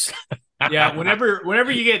knows? Yeah,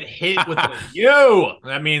 whenever you get hit with a you,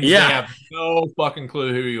 that means they have no fucking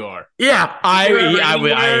clue who you are. Yeah,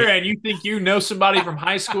 and you think you know somebody from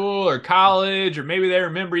high school or college, or maybe they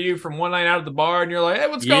remember you from one night out at the bar, and you're like, "Hey,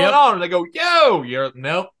 what's going on?" And they go, "Yo,"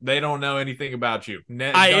 nope, they don't know anything anything about you.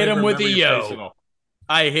 I hit him with a yo.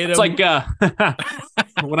 I hit him. It's like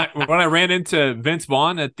when I ran into Vince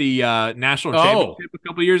Vaughn at the national championship a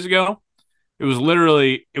couple of years ago. It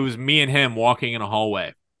was me and him walking in a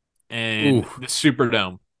hallway. And the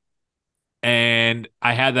Superdome. And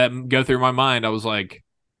I had that go through my mind. I was like,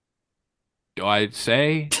 do I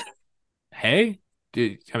say, hey?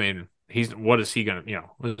 What is he going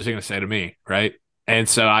to say to me, right? And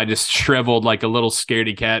so I just shriveled like a little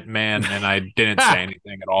scaredy cat man, and I didn't say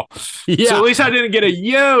anything at all. Yeah. So at least I didn't get a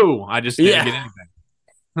yo. I just didn't get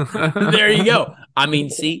anything. There you go. I mean,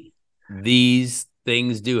 see, these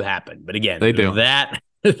things do happen. But again, they do. That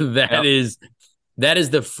is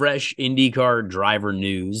the fresh IndyCar driver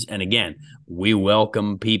news. And again, we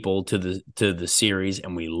welcome people to the series,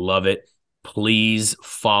 and we love it. Please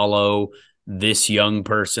follow this young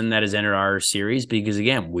person that has entered our series because,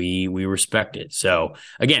 again, we respect it. So,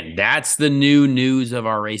 again, that's the new news of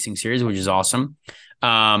our racing series, which is awesome.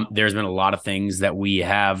 There's been a lot of things that we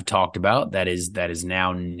have talked about that is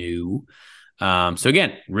now new. So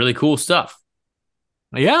again, really cool stuff.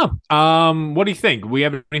 Yeah. What do you think? We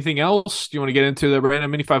have anything else? Do you want to get into the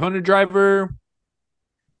random Indy 500 driver?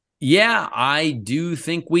 Yeah, I do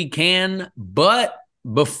think we can. But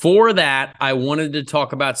before that, I wanted to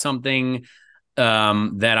talk about something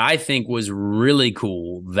that I think was really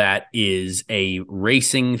cool. That is a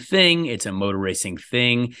racing thing. It's a motor racing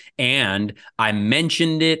thing. And I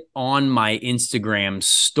mentioned it on my Instagram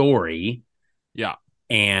story. Yeah.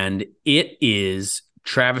 And it is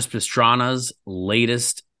Travis Pastrana's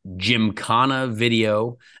latest Gymkhana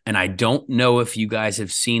video. And I don't know if you guys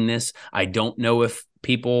have seen this. I don't know if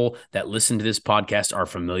people that listen to this podcast are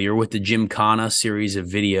familiar with the Gymkhana series of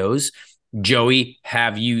videos. Joey,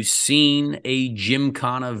 have you seen a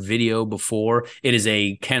Gymkhana video before? It is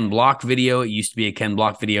a Ken Block video. It used to be a Ken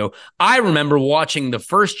Block video. I remember watching the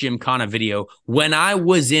first Gymkhana video when I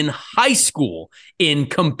was in high school in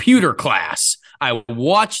computer class. I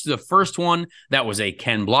watched the first one. That was a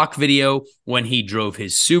Ken Block video when he drove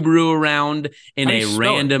his Subaru around in a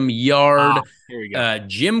random yard.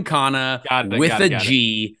 Gymkhana with a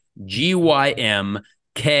G, Gymk.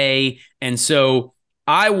 And so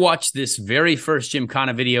I watched this very first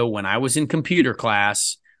Gymkhana video when I was in computer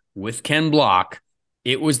class with Ken Block.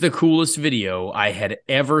 It was the coolest video I had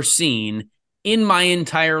ever seen in my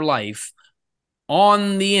entire life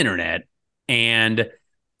on the internet. And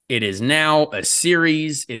it is now a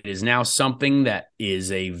series. It is now something that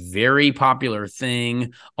is a very popular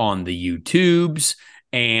thing on the YouTubes.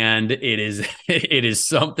 And it is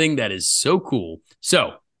something that is so cool.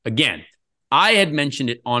 So again, I had mentioned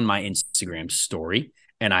it on my Instagram story,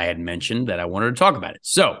 and I had mentioned that I wanted to talk about it.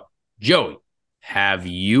 So, Joey, have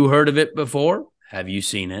you heard of it before? Have you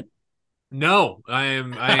seen it? No,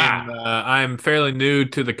 I'm fairly new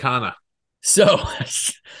to the Kana. So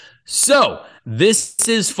this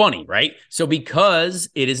is funny, right? So because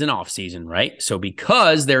it is an off season, right? So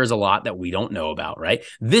because there is a lot that we don't know about, right?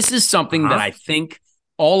 This is something that I think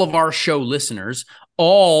all of our show listeners,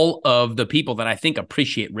 all of the people that I think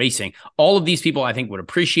appreciate racing, all of these people I think would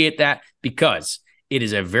appreciate that because it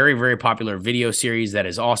is a very, very popular video series that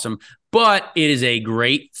is awesome, but it is a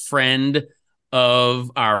great friend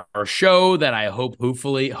of our show that I hope,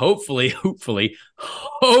 hopefully,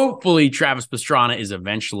 Travis Pastrana is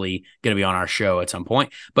eventually going to be on our show at some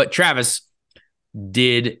point. But Travis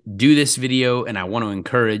did do this video, and I want to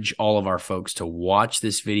encourage all of our folks to watch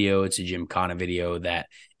this video. It's a Gymkhana video that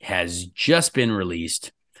has just been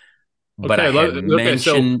released. But I had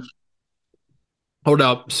mentioned... Hold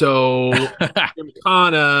up. So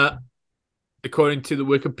Gymkhana, according to the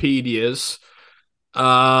Wikipedias,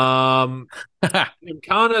 Gymkhana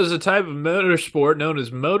is a type of motorsport known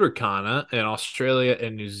as Motorkhana in Australia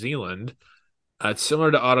and New Zealand. It's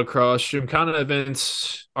similar to autocross. Gymkhana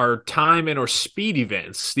events are time and or speed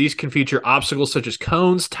events. These can feature obstacles such as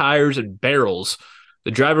cones, tires, and barrels.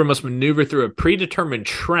 The driver must maneuver through a predetermined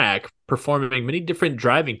track, performing many different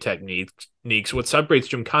driving techniques. What separates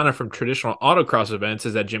Gymkhana from traditional autocross events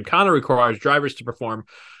is that Gymkhana requires drivers to perform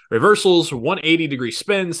reversals, 180-degree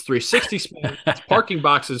spins, 360 spins, parking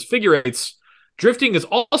boxes, figure eights. Drifting is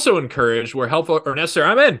also encouraged where helpful or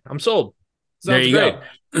necessary. I'm sold. Sounds great.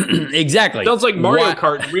 Exactly. Sounds like Mario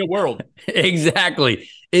Kart in real world. Exactly.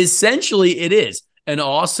 Essentially, it is an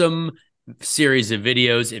awesome series of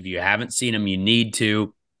videos. If you haven't seen them, you need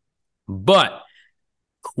to. But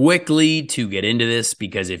quickly to get into this,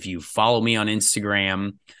 because if you follow me on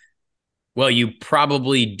Instagram, well, you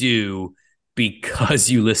probably do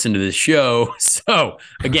because you listen to the show. So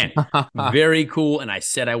again, very cool. And I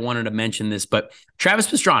said I wanted to mention this, but Travis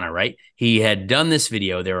Pastrana, right? He had done this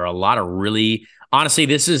video. There are a lot of really, honestly,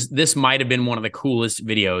 this might have been one of the coolest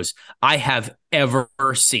videos I have ever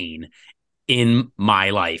seen in my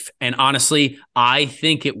life. And honestly, I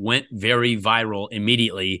think it went very viral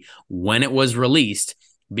immediately when it was released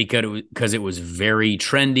because it was very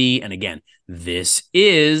trendy. And again, this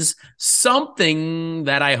is something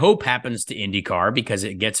that I hope happens to IndyCar because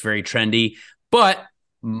it gets very trendy. But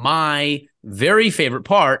my very favorite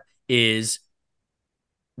part is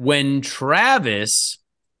when Travis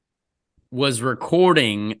was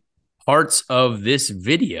recording parts of this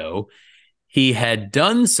video, he had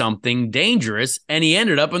done something dangerous and he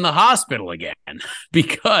ended up in the hospital again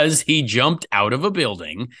because he jumped out of a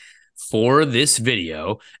building for this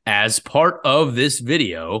video as part of this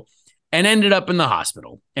video and ended up in the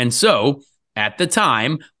hospital. And so at the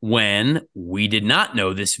time when we did not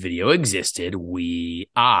know this video existed,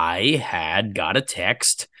 I had got a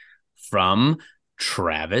text from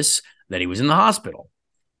Travis that he was in the hospital.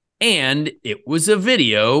 And it was a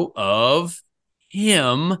video of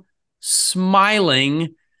him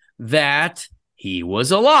smiling that he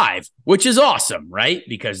was alive, which is awesome, right?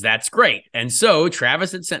 Because that's great. And so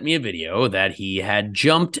Travis had sent me a video that he had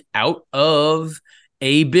jumped out of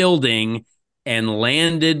a building and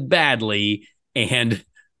landed badly and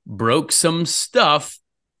broke some stuff,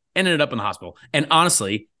 ended up in the hospital. And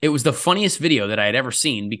honestly, it was the funniest video that I had ever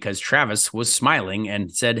seen because Travis was smiling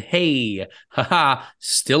and said, "Hey, haha,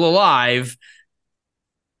 still alive."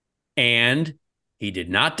 And he did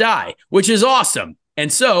not die, which is awesome.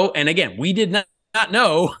 And so, and again, we did not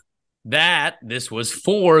know that this was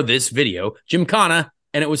for this video, Gymkhana,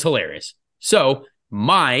 and it was hilarious. So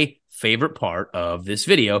my favorite part of this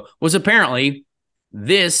video was apparently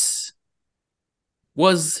this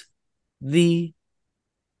was the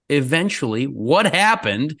eventually what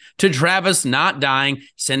happened to Travis not dying,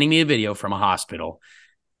 sending me a video from a hospital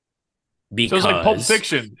because so it's like Pulp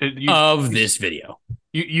Fiction of this video.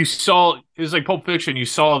 You saw, it was like Pulp Fiction. You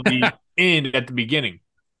saw the end at the beginning.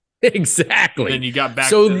 Exactly. And then you got back.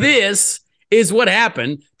 So this is what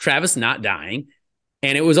happened. Travis not dying.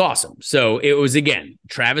 And it was awesome. So it was, again,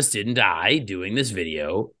 Travis didn't die doing this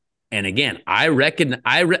video. And again, I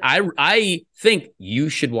think you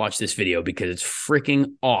should watch this video because it's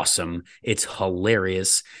freaking awesome. It's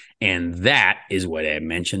hilarious. And that is what I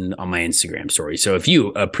mentioned on my Instagram story. So if you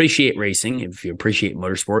appreciate racing, if you appreciate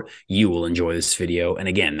motorsport, you will enjoy this video. And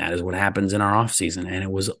again, that is what happens in our off season. And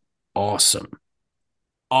it was awesome.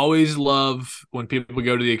 Always love when people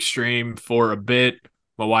go to the extreme for a bit.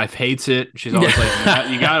 My wife hates it. She's always like,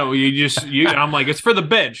 and I'm like, it's for the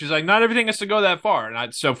bit. She's like, not everything has to go that far.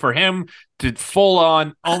 And so for him to full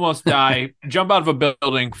on almost die, jump out of a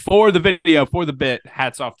building for the video, for the bit,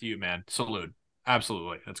 hats off to you, man. Salute.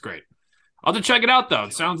 Absolutely. That's great. I'll have to check it out, though.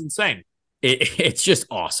 It sounds insane. It's just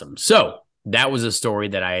awesome. So that was a story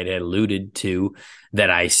that I had alluded to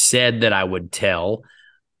that I said that I would tell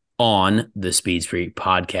on the Speed Street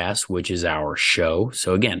podcast, which is our show.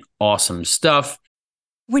 So again, awesome stuff.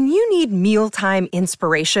 When you need mealtime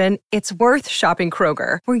inspiration, it's worth shopping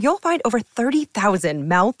Kroger, where you'll find over 30,000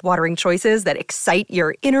 mouth-watering choices that excite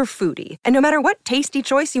your inner foodie. And no matter what tasty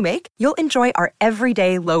choice you make, you'll enjoy our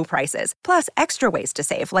everyday low prices, plus extra ways to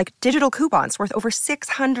save, like digital coupons worth over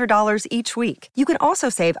 $600 each week. You can also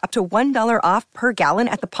save up to $1 off per gallon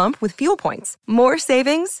at the pump with fuel points. More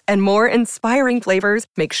savings and more inspiring flavors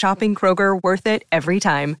make shopping Kroger worth it every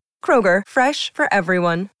time. Kroger, fresh for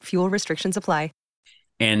everyone. Fuel restrictions apply.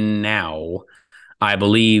 And now, I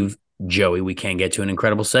believe, Joey, we can get to an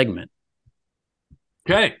incredible segment.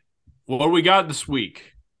 Okay. What do we got this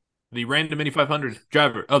week? The Random Indy 500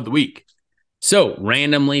 driver of the week. So,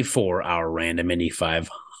 randomly for our Random Indy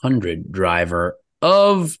 500 driver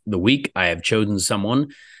of the week, I have chosen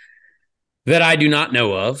someone that I do not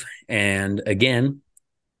know of. And again,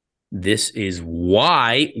 this is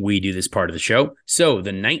why we do this part of the show. So,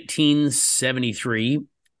 the 1973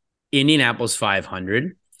 Indianapolis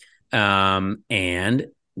 500. And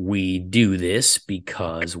we do this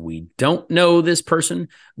because we don't know this person.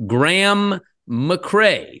 Graham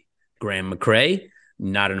McRae. Graham McRae,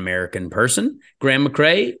 not an American person. Graham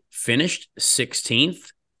McRae finished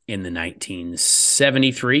 16th in the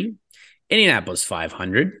 1973 Indianapolis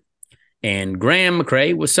 500. And Graham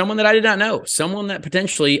McRae was someone that I did not know, someone that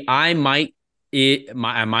potentially I might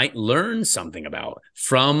learn something about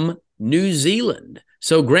from New Zealand.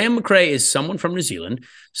 So Graham McRae is someone from New Zealand,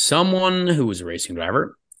 someone who was a racing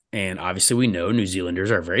driver. And obviously we know New Zealanders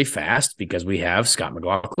are very fast because we have Scott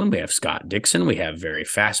McLaughlin, we have Scott Dixon, we have very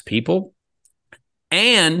fast people.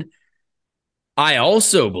 And I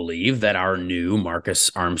also believe that our new Marcus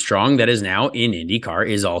Armstrong that is now in IndyCar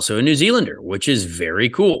is also a New Zealander, which is very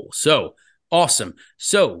cool. So awesome.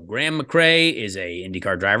 So Graham McRae is a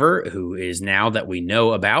IndyCar driver who is now that we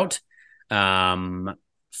know about from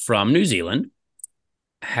New Zealand,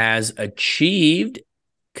 has achieved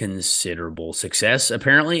considerable success,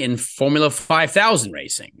 apparently, in Formula 5000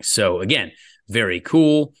 racing. So, again, very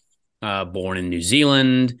cool. Born in New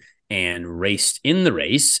Zealand and raced in the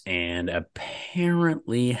race, and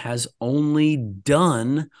apparently has only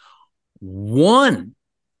done one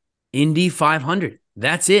Indy 500.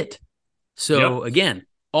 That's it. So, Again,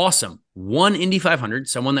 awesome. One Indy 500,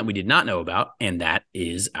 someone that we did not know about, and that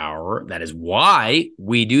is why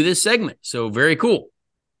we do this segment. So, very cool.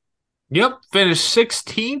 Yep, finished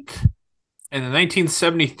 16th in the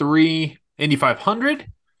 1973 Indy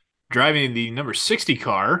 500, driving the number 60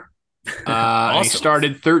 car. Awesome. He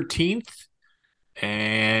started 13th,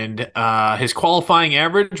 and his qualifying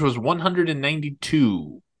average was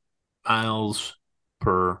 192 miles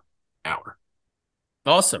per hour.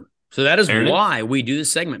 Awesome. So that is why we do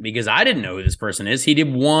this segment, because I didn't know who this person is. He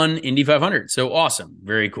did one Indy 500. So awesome.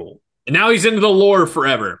 Very cool. And now he's into the lore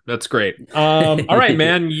forever. That's great. All right,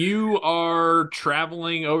 man. You are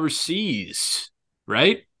traveling overseas,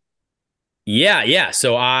 right? Yeah.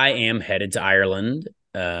 So I am headed to Ireland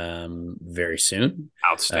very soon.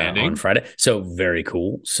 Outstanding. On Friday. So very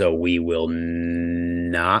cool. So we will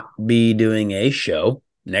not be doing a show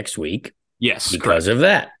next week. Yes. Because of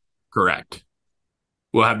that. Correct.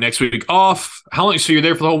 We'll have next week off. How long? So you're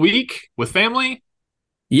there for the whole week with family?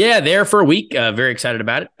 Yeah, there for a week. Very excited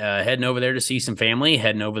about it. Heading over there to see some family.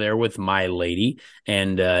 Heading over there with my lady.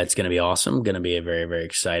 And it's going to be awesome. Going to be a very, very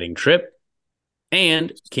exciting trip.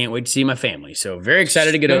 And can't wait to see my family. So very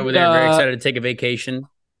excited to get over there. Very excited to take a vacation.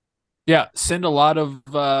 Yeah, send a lot of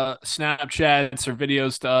Snapchats or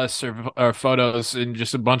videos to us or photos in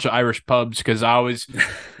just a bunch of Irish pubs, because I always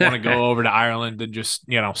want to go over to Ireland and just,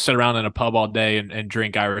 sit around in a pub all day and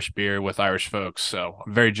drink Irish beer with Irish folks. So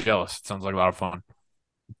I'm very jealous. It sounds like a lot of fun.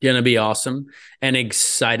 Going to be awesome and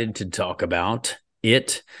excited to talk about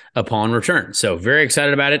it upon return. So very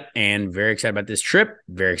excited about it and very excited about this trip.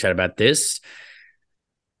 Very excited about this.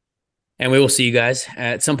 And we will see you guys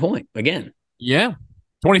at some point again. Yeah.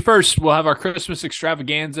 21st, we'll have our Christmas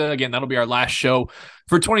extravaganza. Again, that'll be our last show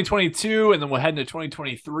for 2022, and then we'll head into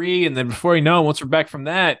 2023. And then before you know, once we're back from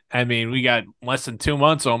that, we got less than 2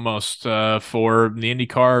 months almost for the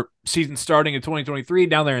IndyCar season starting in 2023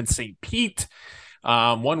 down there in St. Pete,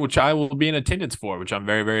 one which I will be in attendance for, which I'm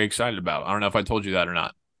very, very excited about. I don't know if I told you that or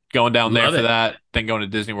not. Going down there for that, then going to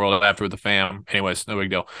Disney World after with the fam. Anyways, no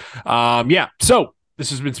big deal. So this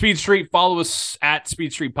has been Speed Street. Follow us at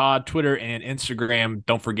Speed Street Pod, Twitter and Instagram.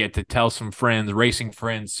 Don't forget to tell some friends, racing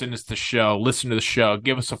friends, send us the show, listen to the show,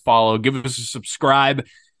 give us a follow, give us a subscribe,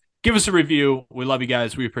 give us a review. We love you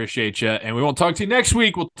guys. We appreciate you. And we won't talk to you next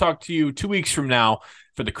week. We'll talk to you 2 weeks from now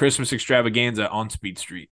for the Christmas extravaganza on Speed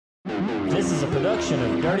Street. This is a production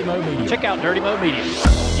of Dirty Mo Media. Check out Dirty Mo Media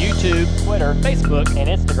on YouTube, Twitter, Facebook, and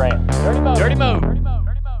Instagram. Dirty Mo.